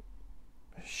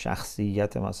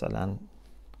شخصیت مثلا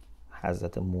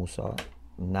حضرت موسی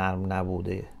نرم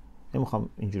نبوده، نمیخوام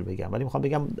اینجور بگم، ولی میخوام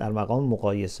بگم در مقام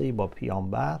مقایسه با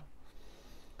پیامبر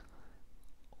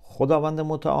خداوند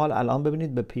متعال الان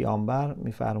ببینید به پیامبر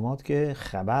میفرماد که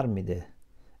خبر میده،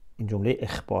 این جمله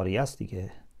اخباری است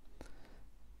دیگه،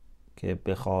 که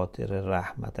به خاطر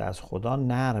رحمت از خدا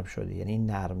نرم شدی. یعنی این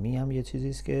نرمی هم یه چیزی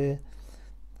است که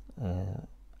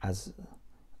از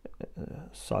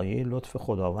سایه لطف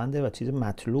خداونده و چیز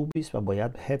مطلوبی است و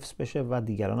باید حفظ بشه و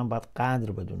دیگران هم باید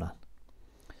قدر بدونن.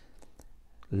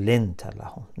 لنت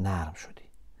لهم، نرم شدی.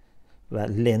 و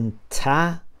لنت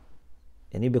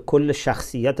یعنی به کل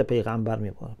شخصیت پیغمبر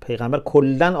میبونه. پیغمبر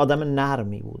کلن آدم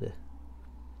نرمی بوده.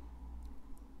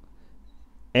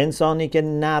 انسانی که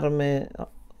نرم،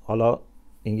 حالا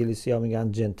انگلیسی ها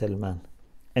میگن جنتلمن،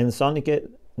 انسانی که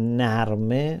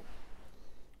نرمه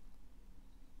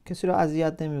کسی رو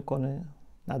اذیت نمیکنه،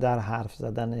 نه در حرف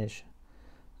زدنش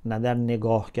نه در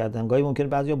نگاه کردن. گاهی ممکنه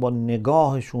بعضیا با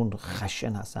نگاهشون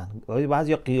خشن هستن، گاهی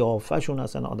بعضیا قیافشون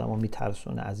اصلا آدمو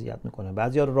میترسونه، اذیت میکنه،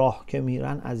 بعضیا راه که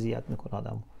میرن اذیت میکنه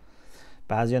آدمو،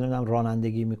 بعضیا نمیدونم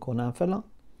رانندگی میکنن فلان.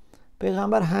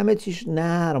 پیغمبر همه چیش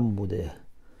نرم بوده.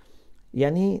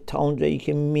 یعنی تا اونجایی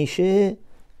که میشه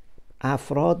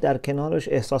افراد در کنارش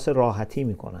احساس راحتی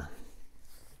میکنن.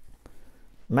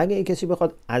 مگه کسی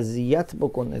بخواد اذیت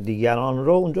بکنه دیگران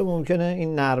رو، اونجا ممکنه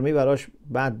این نرمی براش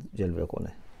بد جلوه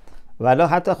کنه. ولی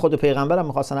حتی خود پیغمبر هم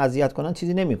میخواستن اذیت کنن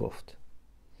چیزی نمیگفت.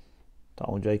 تا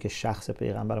اونجایی که شخص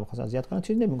پیغمبر هم میخواستن اذیت کنن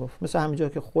چیزی نمیگفت. مثل همینجا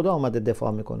که خدا آمده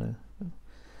دفاع میکنه،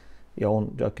 یا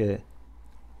اونجا که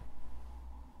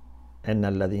ان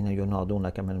الذين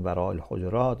ينادونك من وراء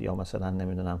الحجرات، یا مثلا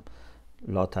نمیدونم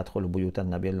لا تدخلوا بیوت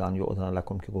النبی الا ان یؤذن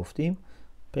لكم که گفتیم،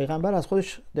 پیغمبر از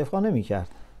خودش دفاع نمیکرد.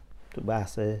 تو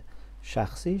بحث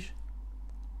شخصیش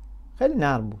خیلی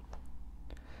نرم بود.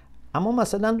 اما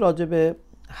مثلا راجع به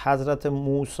حضرت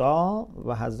موسی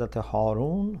و حضرت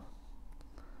هارون،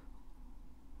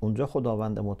 اونجا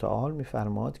خداوند متعال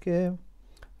میفرماد که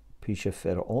پیش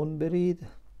فرعون برید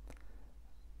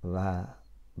و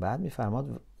بعد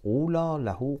میفرماد قولا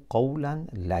له قولا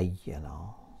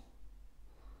لینا،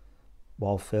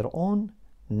 با فرعون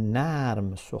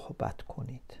نرم صحبت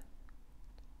کنید.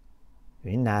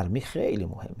 این نرمی خیلی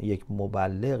مهمه. یک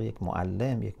مبلغ، یک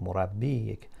معلم، یک مربی،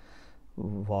 یک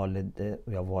والد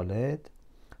یا والد،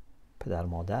 پدر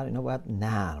مادر، اینا باید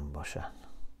نرم باشن.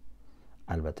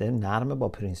 البته نرم با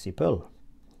پرینسیپل،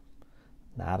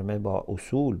 نرم با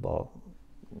اصول، با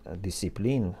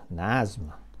دیسیپلین،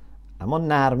 نظم، اما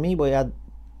نرمی باید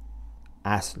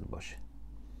اصل باشه.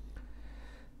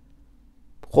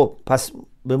 خب پس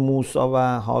به موسی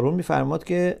و هارون میفرماد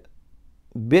که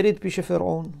برید پیش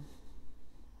فرعون.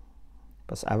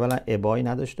 پس اولا ابایی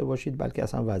نداشته باشید، بلکه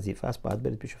اصلا وظیفه است، باید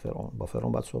برید پیش فرعون، با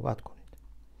فرعون باید صحبت کنید.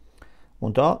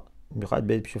 منتها میخواید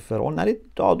برید پیش فرعون،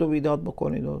 نرید داد و بیداد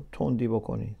بکنید و تندی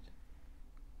بکنید،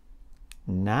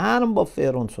 نرم با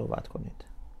فرعون صحبت کنید.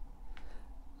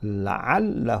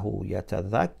 لعله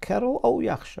یتذکر او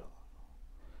یخشی،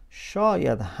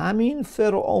 شاید همین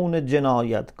فرعون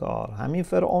جنایتکار، همین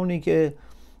فرعونی که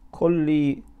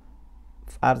کلی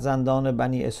فرزندان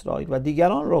بنی اسرائیل و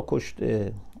دیگران را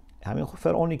کشته، همین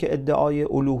فرعونی که ادعای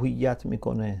الوهیت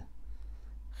میکنه،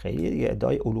 خیلی دیگه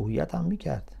ادعای الوهیت هم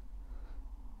میکرد،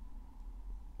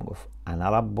 گفت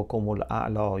انا ربکم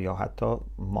الاعلی، یا حتی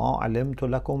ما علمت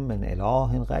لکم من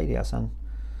اله غیری، اصلا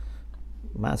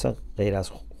من اصلا غیر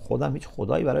از خودم هیچ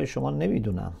خدایی برای شما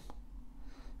نمیدونم.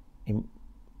 این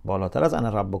بالاتر از انا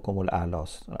ربکم الاعلی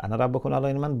است. انا ربکم الاعلی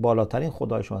یعنی من بالاترین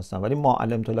خدای شما هستم، ولی ما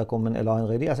علمت لکم من اله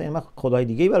غیری، اصلا این من خدای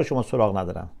دیگه‌ای برای شما سراغ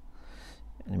ندارم،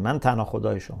 یعنی من تنها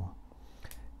خدای شما.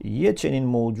 یه چنین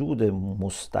موجود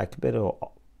مستکبر و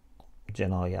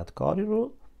جنایتکاری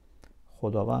رو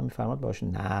خداوند میفرماد باش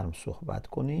نرم صحبت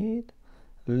کنید.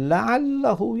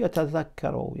 لعله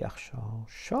یتذکر و یخشی،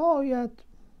 شاید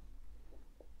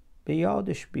به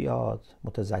یادش بیاد،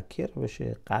 متذکر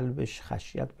بشه، قلبش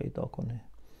خشیت پیدا کنه.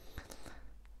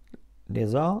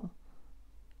 لذا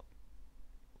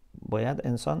باید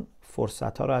انسان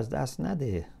فرصت ها رو از دست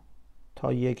نده.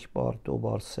 تا یک بار، دو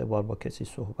بار، سه بار با کسی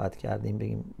صحبت کردیم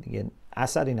بگیم دیگه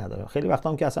اثری نداره. خیلی وقتا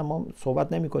هم که اصلا ما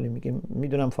صحبت نمی کنیم، میگیم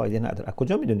میدونم فایده نداره. از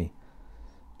کجا میدونی؟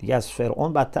 دیگه از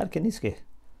فرعون بدتر که نیست که.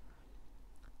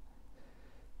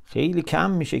 خیلی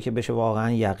کم میشه که بشه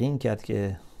واقعا یقین کرد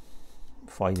که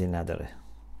فایده نداره.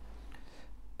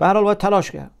 به هر حال باید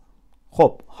تلاش کرد.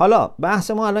 خب حالا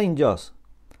بحث ما الان اینجاست.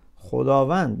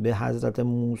 خداوند به حضرت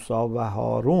موسی و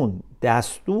هارون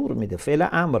دستور میده، فعل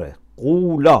امره،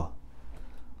 قولا،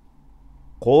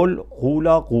 قول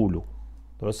قولا قولو،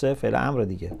 درسته؟ فعل امر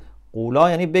دیگه. قولا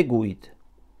یعنی بگویید.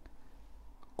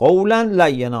 قولا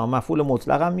لینا مفعول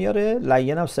مطلق هم میاره،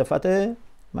 لین هم صفت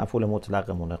مفعول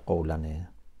مطلقمونه. قولنه،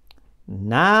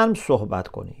 نرم صحبت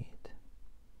کنید،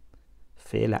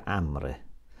 فعل امره.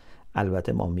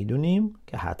 البته ما میدونیم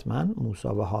که حتما موسی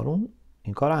و هارون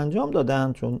این کار انجام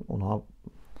دادن، چون اونها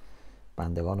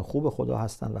بندگان خوب خدا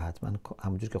هستن و حتما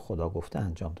همونجور که خدا گفته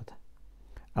انجام دادن.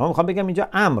 اما میخوام بگم اینجا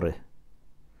امره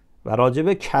و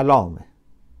راجب کلامه.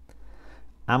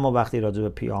 اما وقتی راجب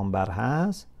پیامبر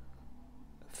هست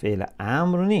فعل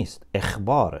امر نیست،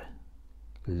 اخباره.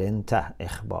 لنته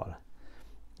اخباره.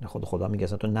 خدا میگه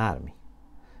اصلا تو نرمی.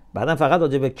 بعدم فقط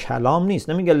راجب کلام نیست،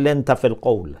 نمیگه لنته فی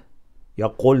القول یا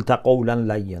قلت قولا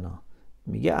لینا،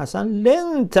 میگه اصلا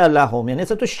لنت لهم، یعنی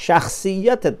اصلا تو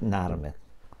شخصیت نرمه.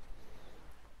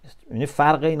 یعنی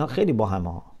فرق اینا خیلی با هم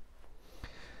ها.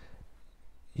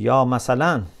 یا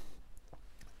مثلا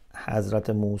حضرت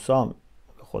موسی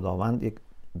خداوند یک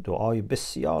دعای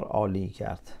بسیار عالی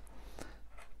کرد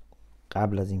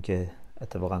قبل از اینکه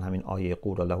اتفاقا همین آیه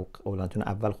قول له قولتون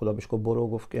اول خدا بهش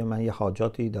گفت که من یه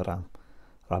حاجاتی دارم،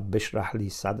 رب اشرح لی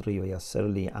صدری و یسر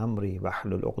لی امری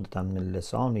واحلل عقدة من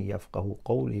لسانی یفقهوا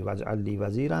قولی واجعل لی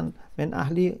وزیرا من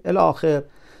اهلی الی آخر،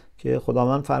 که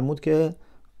خداوند فرمود که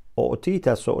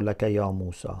اعطیت سؤلک یا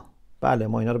موسی. بله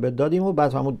ما اینا رو بهت دادیم و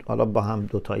بعد فرمود حالا با هم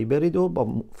دوتایی برید و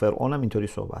با فرعون هم اینطوری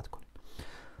صحبت کنید.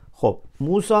 خب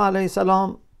موسی علیه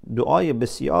السلام دعای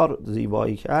بسیار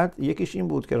زیبایی کرد. یکیش این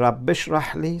بود که رب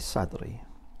اشرح لی صدری.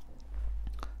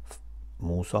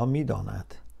 موسی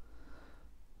میداند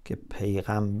که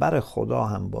پیغمبر خدا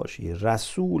هم باشی،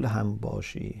 رسول هم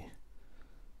باشی،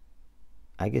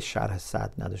 اگه شرح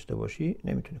صدر نداشته باشی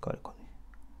نمیتونی کار کنی.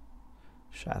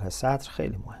 شرح صدر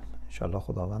خیلی مهمه. انشاءالله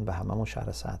خداوند به هممون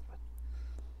شرح صدر بده.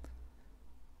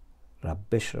 رب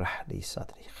اشرح لی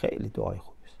صدری خیلی دعای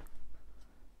خوبی است.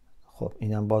 خب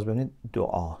اینم باز ببینید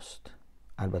دعاست.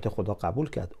 البته خدا قبول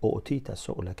کرد، اعطیت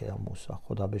سؤلک یا موسی،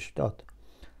 خدا بهش داد.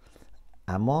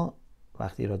 اما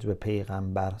وقتی راجع به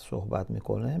پیغمبر صحبت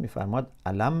میکنه میفرماد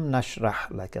الم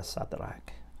نشرح لک صدرک.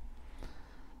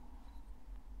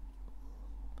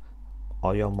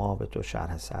 آیا ما به تو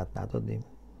شرح صدر ندادیم؟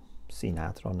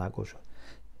 سینه‌ات را نگشود.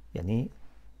 یعنی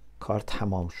کار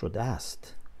تمام شده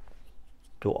است،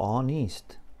 دعا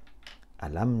نیست.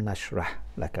 الم نشرح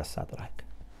لک صدرک.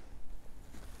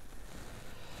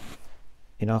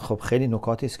 اینا خب خیلی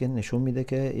نکاتی است که نشون میده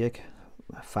که یک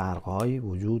فرق‌هایی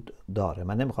وجود داره.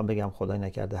 من نمیخوام بگم خدای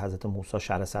نکرده حضرت موسی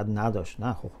شرح صدر نداشت،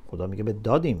 نه، خب خدا میگه به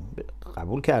دادیم،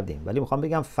 قبول کردیم، ولی میخوام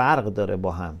بگم فرق داره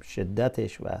با هم،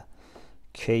 شدتش و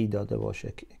کی داده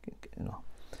باشه اینا.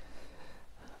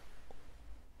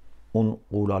 اون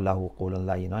قولا له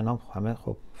قولا لینا اینا همه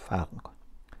خب فرق میکنه.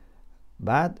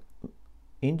 بعد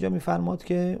اینجا میفرماد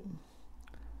که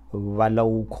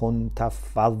ولو کنت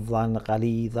فظا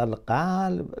غلیظ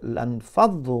القلب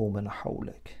لانفضوا من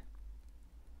حولک.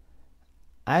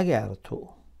 اگر تو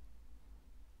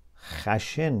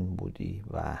خشن بودی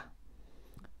و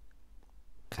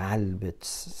قلبت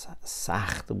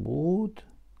سخت بود،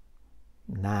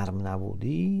 نرم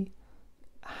نبودی،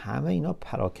 همه اینا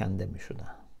پراکنده می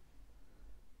شدن،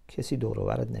 کسی دور و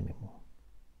برت نمیمون.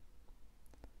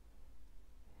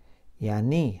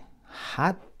 یعنی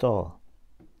حتی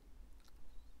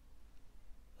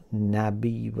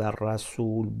نبی و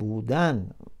رسول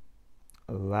بودن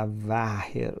و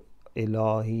وحی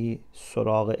الهی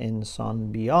سراغ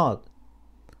انسان بیاد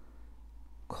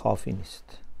کافی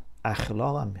نیست،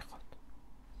 اخلاق هم میخواد.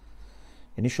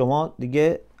 یعنی شما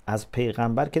دیگه از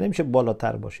پیغمبر که نمیشه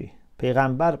بالاتر باشی،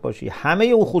 پیغمبر باشی، همه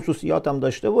اون خصوصیات هم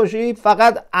داشته باشی،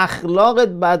 فقط اخلاقت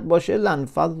بد باشه،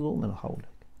 لنفضوا من حولک.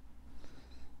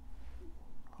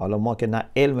 حالا ما که نه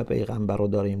علم پیغمبر رو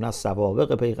داریم، نه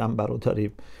سوابق پیغمبر رو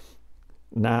داریم،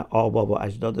 نه آبا و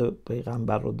اجداد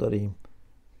پیغمبر رو داریم،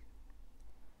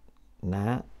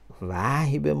 نه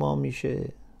وحی به ما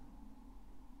میشه،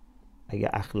 اگه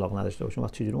اخلاق نداشته باشیم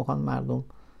وقت چجوری میخوان مردم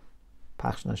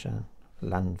پخش نشن؟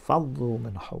 لنفضوا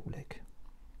من حولک.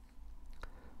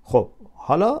 خب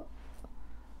حالا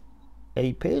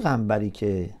ای پیغمبری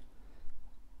که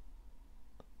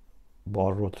با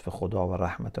لطف خدا و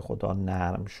رحمت خدا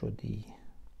نرم شدی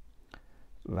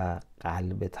و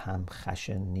قلبت هم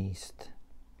خشن نیست،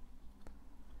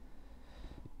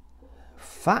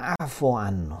 فاعف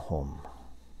عنهم.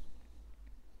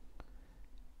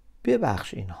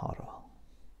 ببخش اینها را.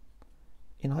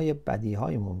 اینها یه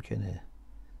بدیهای ممکنه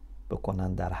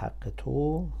بکنن در حق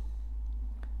تو،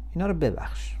 اینا رو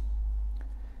ببخش.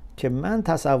 که من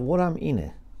تصورم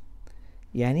اینه،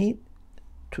 یعنی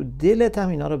تو دلت هم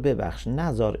اینا رو ببخش،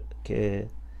 نذار که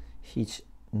هیچ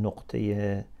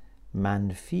نقطه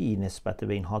منفی نسبت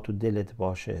به اینها تو دلت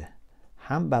باشه.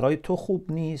 هم برای تو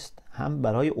خوب نیست، هم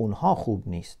برای اونها خوب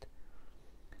نیست.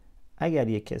 اگر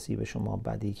یک کسی به شما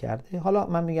بدی کرده، حالا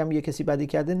من میگم یک کسی بدی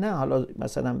کرده، نه حالا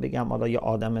مثلا بگم حالا یه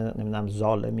آدم نمیدونم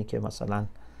ظالمی که مثلا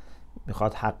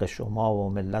میخواد حق شما و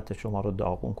ملت شما رو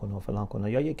داغون کنه و فلان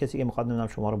کنه، یا یک کسی که میخواد نمیدونم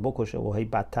شما رو بکشه و هی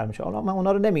بدتر میشه، حالا من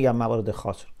اونا رو نمیگم موارد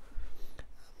خاص،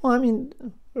 ما همین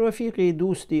رفیقی،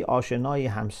 دوستی، آشنایی،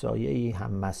 همسایه‌ای،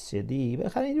 هم مسجدی،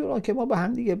 بخاطر اینجوریه که ما با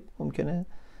هم دیگه ممکنه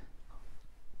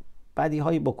بدی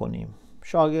هایی بکنیم،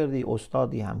 شاگردی،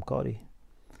 استادی، همکاری.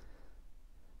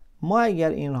 ما اگر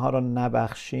اینها رو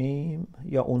نبخشیم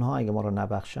یا اونها اگر ما رو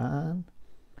نبخشن،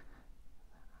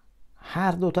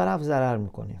 هر دو طرف ضرر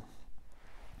میکنیم.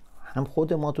 هم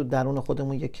خود ما تو درون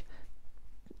خودمون یک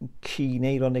کینه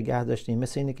ای رو نگه داشتیم،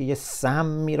 مثل اینه که یه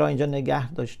سمی رو اینجا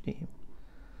نگه داشتیم.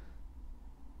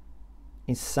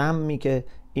 این سمی که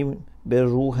این به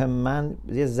روح من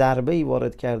یه ضربه ای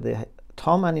وارد کرده،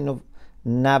 تا من اینو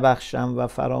نبخشم و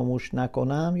فراموش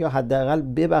نکنم، یا حداقل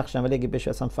ببخشم ولی اگه بشه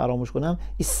اصلا فراموش کنم،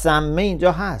 این سمه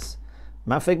اینجا هست.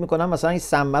 من فکر میکنم مثلا این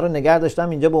سمه رو نگه داشتم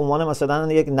اینجا به عنوان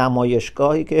مثلا یک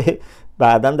نمایشگاهی که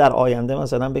بعداً در آینده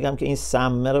مثلا بگم که این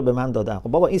سمه رو به من دادن. خب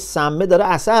بابا این سمه داره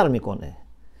اثر میکنه.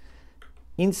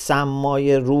 این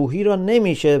سمای روحی رو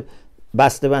نمیشه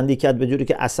بسته بندی کرد به جوری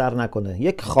که اثر نکنه.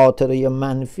 یک خاطره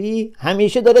منفی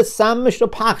همیشه داره سمش رو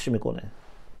پخش میکنه.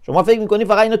 شما فکر میکنی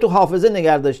فقط اینو تو حافظه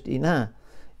نگه داشتی، نه،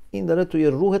 این داره توی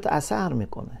روحت اثر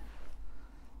میکنه.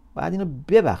 باید اینو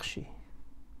ببخشی،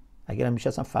 اگر هم میشه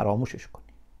اصلا فراموشش کنی.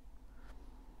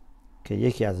 که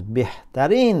یکی از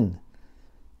بهترین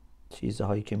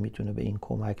چیزهایی که میتونه به این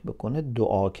کمک بکنه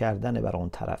دعا کردن برای اون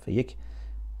طرفه. یک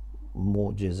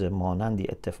معجزه مانندی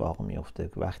اتفاق میفته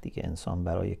وقتی که انسان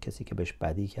برای کسی که بهش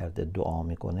بدی کرده دعا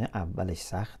میکنه. اولش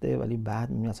سخته ولی بعد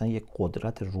میبینی اصلا یک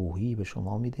قدرت روحی به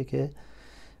شما میده که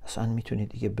اصلا میتونی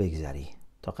دیگه بگذری.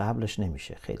 تا قبلش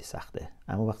نمیشه، خیلی سخته،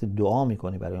 اما وقتی دعا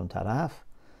میکنی برای اون طرف،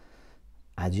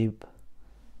 عجیب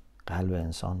قلب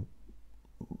انسان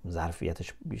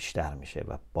ظرفیتش بیشتر میشه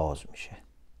و باز میشه.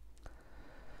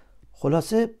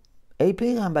 خلاصه ای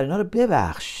پیغمبر اینا رو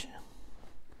ببخش.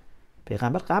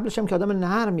 پیغمبر قبلش هم که آدم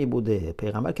نرمی بوده،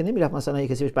 پیغمبر که نمیرفت مثلا یه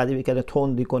کسی بهش بدی بکنه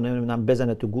تندی کنه، نمیدونم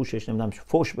بزنه تو گوشش، نمیدونم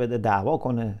فوش بده، دعوا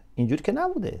کنه، اینجوری که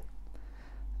نبوده.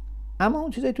 اما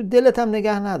اون چیزایی تو دلت هم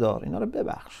نگه ندار، اینا رو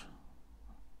ببخش،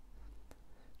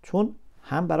 چون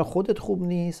هم برای خودت خوب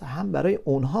نیست، هم برای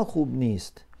اونها خوب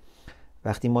نیست.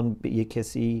 وقتی ما به یه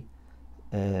کسی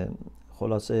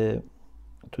خلاصه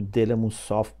تو دلمون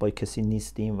صاف با کسی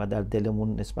نیستیم و در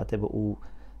دلمون نسبت به او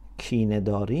کینه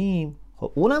داریم،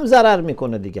 خب اونم ضرر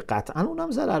میکنه دیگه، قطعا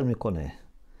اونم ضرر میکنه.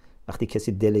 وقتی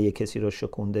کسی دل یه کسی رو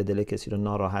شکونده، دل کسی رو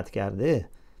ناراحت کرده،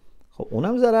 خب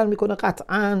اونم ضرر میکنه،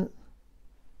 قطعا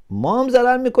ما هم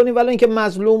ضرر میکنیم، ولی اینکه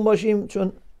مظلوم باشیم،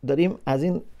 چون داریم از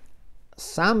این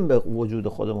سم به وجود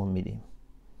خودمون میدیم.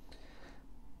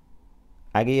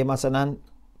 اگه یه مثلا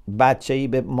بچه‌ای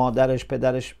به مادرش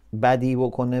پدرش بدی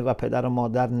بکنه و پدر و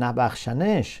مادر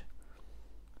نبخشنش،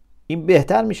 این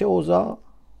بهتر میشه اوضاع؟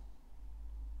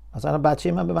 مثلا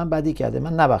بچه من به من بدی کرده،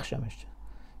 من نبخشمش،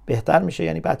 بهتر میشه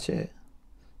یعنی بچه؟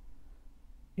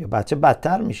 یا بچه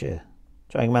بدتر میشه؟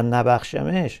 چون اگه من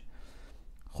نبخشمش،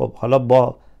 خب حالا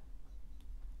با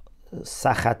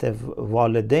سخط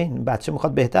والدین بچه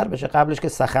میخواد بهتر بشه. قبلش که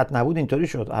سخط نبود اینطوری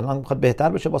شد، الان میخواد بهتر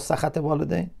بشه با سخط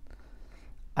والدین.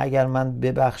 اگر من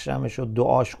ببخشمش و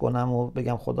دعاش کنم و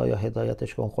بگم خدایا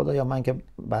هدایتش کن، خدایا من که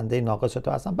بنده ناقص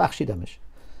تو هستم بخشیدمش،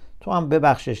 تو هم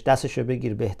ببخشش، دستشو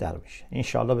بگیر، بهتر میشه،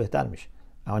 انشالله بهتر میشه.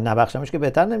 اما نبخشمش که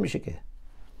بهتر نمیشه که.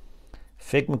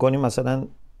 فکر میکنیم مثلا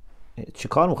چی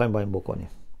کار میخوایم با این بکنیم؟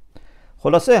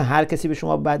 خلاصه هر کسی به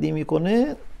شما بدی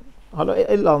میکنه، حالا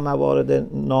الا موارد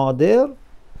نادر،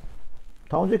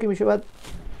 تا اونجا که میشه باید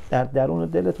در درون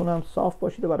دلتون هم صاف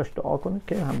باشید و براش دعا کنید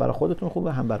که هم برای خودتون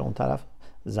خوبه، هم برای اون طرف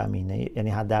زمینه، یعنی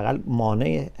حداقل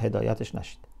مانع هدایتش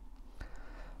نشید.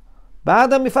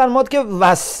 بعدم میفرماد که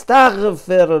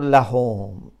واستغفر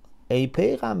لهم، ای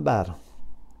پیغمبر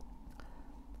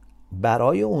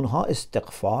برای اونها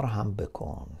استغفار هم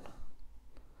بکن.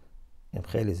 این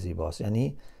خیلی زیباست،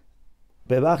 یعنی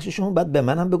ببخششون، بعد به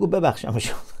منم بگو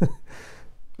ببخشمشون.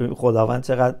 خداوند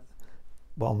چقدر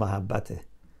با محبته.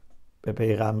 به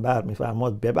پیغمبر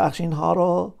میفرماد ببخش اینها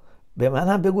رو، به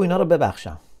منم بگو اینا رو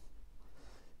ببخشم.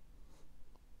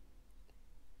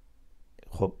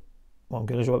 خب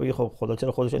ممکنه شما بگی خب خدا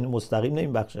چرا خودش مستقیم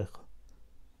نمیبخشه؟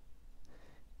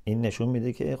 این نشون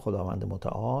میده که خداوند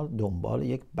متعال دنبال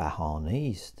یک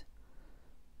بهانه است.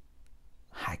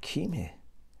 حکیمه،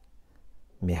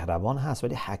 مهربان هست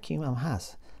ولی حکیم هم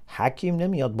هست. حکیم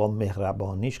نمیاد با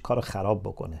مهربانیش کار خراب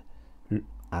بکنه،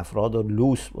 افراد رو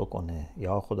لوس بکنه،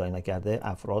 یا خدای نکرده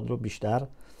افراد رو بیشتر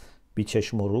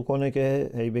بیچشم و رو کنه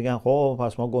که هی بگن خب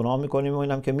پس ما گناه میکنیم و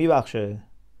اینم که میبخشه.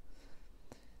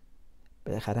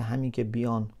 بالاخره همین که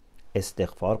بیان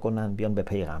استغفار کنن، بیان به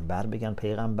پیغمبر بگن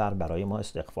پیغمبر برای ما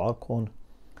استغفار کن،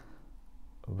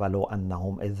 ولو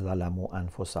انهم اذ ظلموا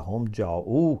انفسهم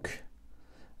جاءوک،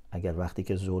 اگر وقتی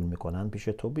که ظلم میکنن پیش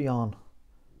تو بیان،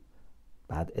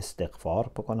 بعد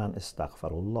استغفار بکنن،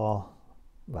 استغفر الله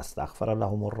و استغفر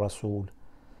لهم الرسول،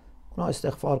 اونا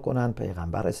استغفار کنن،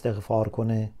 پیغمبر استغفار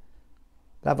کنه،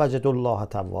 لوجد الله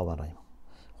توابا رحیما.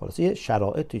 خلاصه یه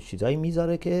شرایط چیزایی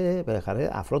میذاره که بالاخره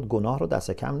افراد گناه رو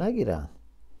دست کم نگیرن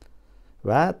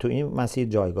و تو این مسیر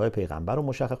جایگاه پیغمبر رو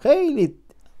مشخص. خیلی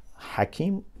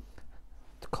حکیم،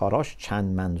 کاراش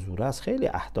چند منظوره است، خیلی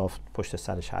اهداف پشت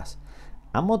سرش هست،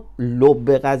 اما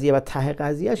لب قضیه و ته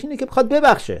قضیهش اینه که بخواد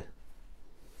ببخشه،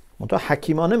 منتها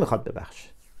حکیمانه میخواد ببخشه.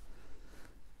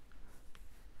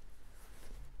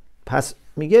 پس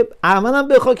میگه منم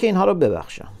بخواد که اینها رو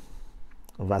ببخشم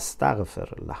و استغفر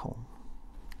لهم،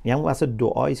 یعنی واسه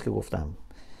دعایی است که گفتم،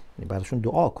 یعنی براشون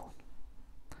دعا کن.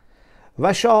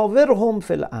 و شاورهم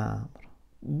فی الامر،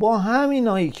 با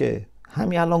همینایی که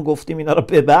همین الان گفتیم اینا رو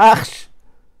ببخش،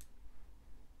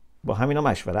 با همینا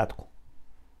مشورت کن.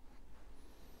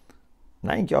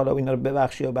 نه اینکه حالا اینا رو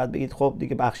ببخشی و بعد بگید خب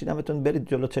دیگه بخشیدمتون، برید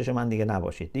جلو چشم من دیگه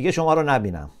نباشید، دیگه شما رو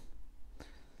نبینم،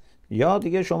 یا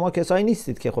دیگه شما کسایی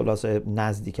نیستید که خلاصه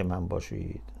نزدیک من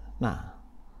باشید. نه،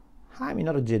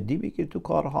 همینا رو جدی بگیر تو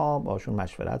کارها، باشون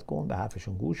مشورت کن، به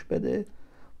حرفشون گوش بده.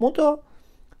 منتها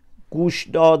گوش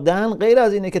دادن غیر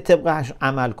از اینه که طبقش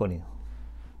عمل کنی.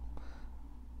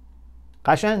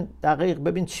 قشنگ دقیق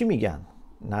ببین چی میگن،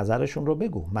 نظرشون رو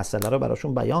بگو، مسئله رو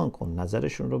براشون بیان کن،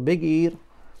 نظرشون رو بگیر.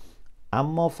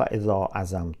 اما فاذا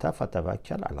عزمت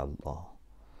فتوکل علی الله،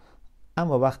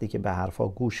 اما وقتی که به حرفا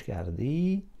گوش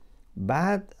کردی،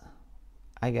 بعد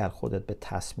اگر خودت به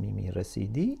تصمیمی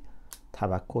رسیدی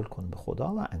توکل کن به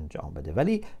خدا و انجام بده.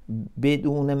 ولی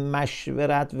بدون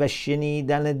مشورت و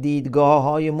شنیدن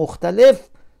دیدگاه‌های مختلف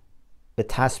به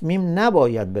تصمیم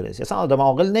نباید برسی. اصلا آدم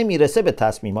عاقل نمیرسه به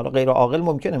تصمیم. حالا غیر عاقل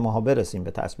ممکنه ماها برسیم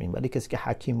به تصمیم، ولی کسی که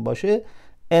حکیم باشه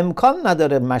امکان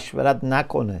نداره مشورت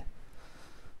نکنه.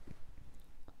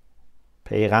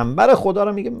 پیغمبر خدا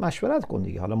رو میگه مشورت کن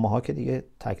دیگه. حالا ماها که دیگه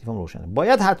تکلیفم روشنه،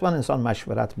 باید حتما انسان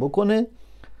مشورت بکنه،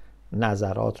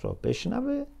 نظرات رو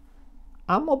بشنوه،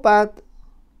 اما بعد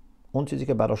اون چیزی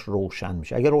که براش روشن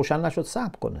میشه، اگر روشن نشد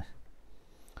صبر کنه.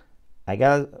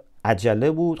 اگر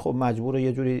عجله بود خب مجبوره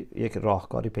یه جوری یک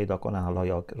راهکاری پیدا کنن، حالا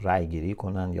یا رأی گیری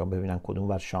کنن یا ببینن کدوم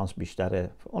ور شانس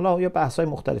بیشتره، حالا یا بحث‌های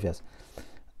مختلفی هست.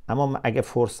 اما اگه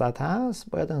فرصت هست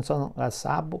باید انسان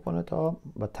صبر بکنه تا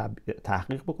و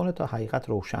تحقیق بکنه تا حقیقت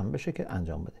روشن بشه که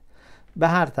انجام بده. به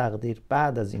هر تقدیر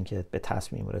بعد از اینکه به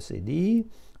تصمیم رسیدی،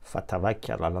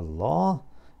 فتوکل علی الله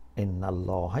ان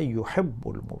الله یحب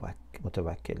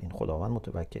المتوکلین، خداوند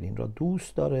متوکلین را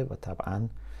دوست داره و طبعا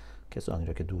کسانی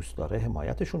را که دوست داره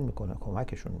حمایتشون میکنه،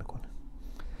 کمکشون میکنه.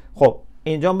 خب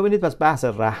اینجا ببینید پس بحث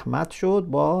رحمت شد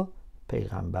با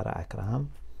پیغمبر اکرم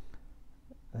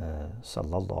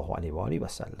صلی الله علیه و آله و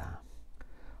سلم.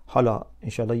 حالا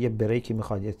انشالله یه بریکی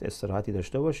میخواید، یه استراحتی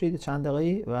داشته باشید چند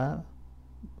دقیقه و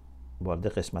وارد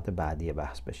قسمت بعدی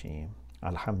بحث بشیم.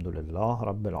 الحمدلله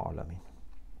رب العالمین.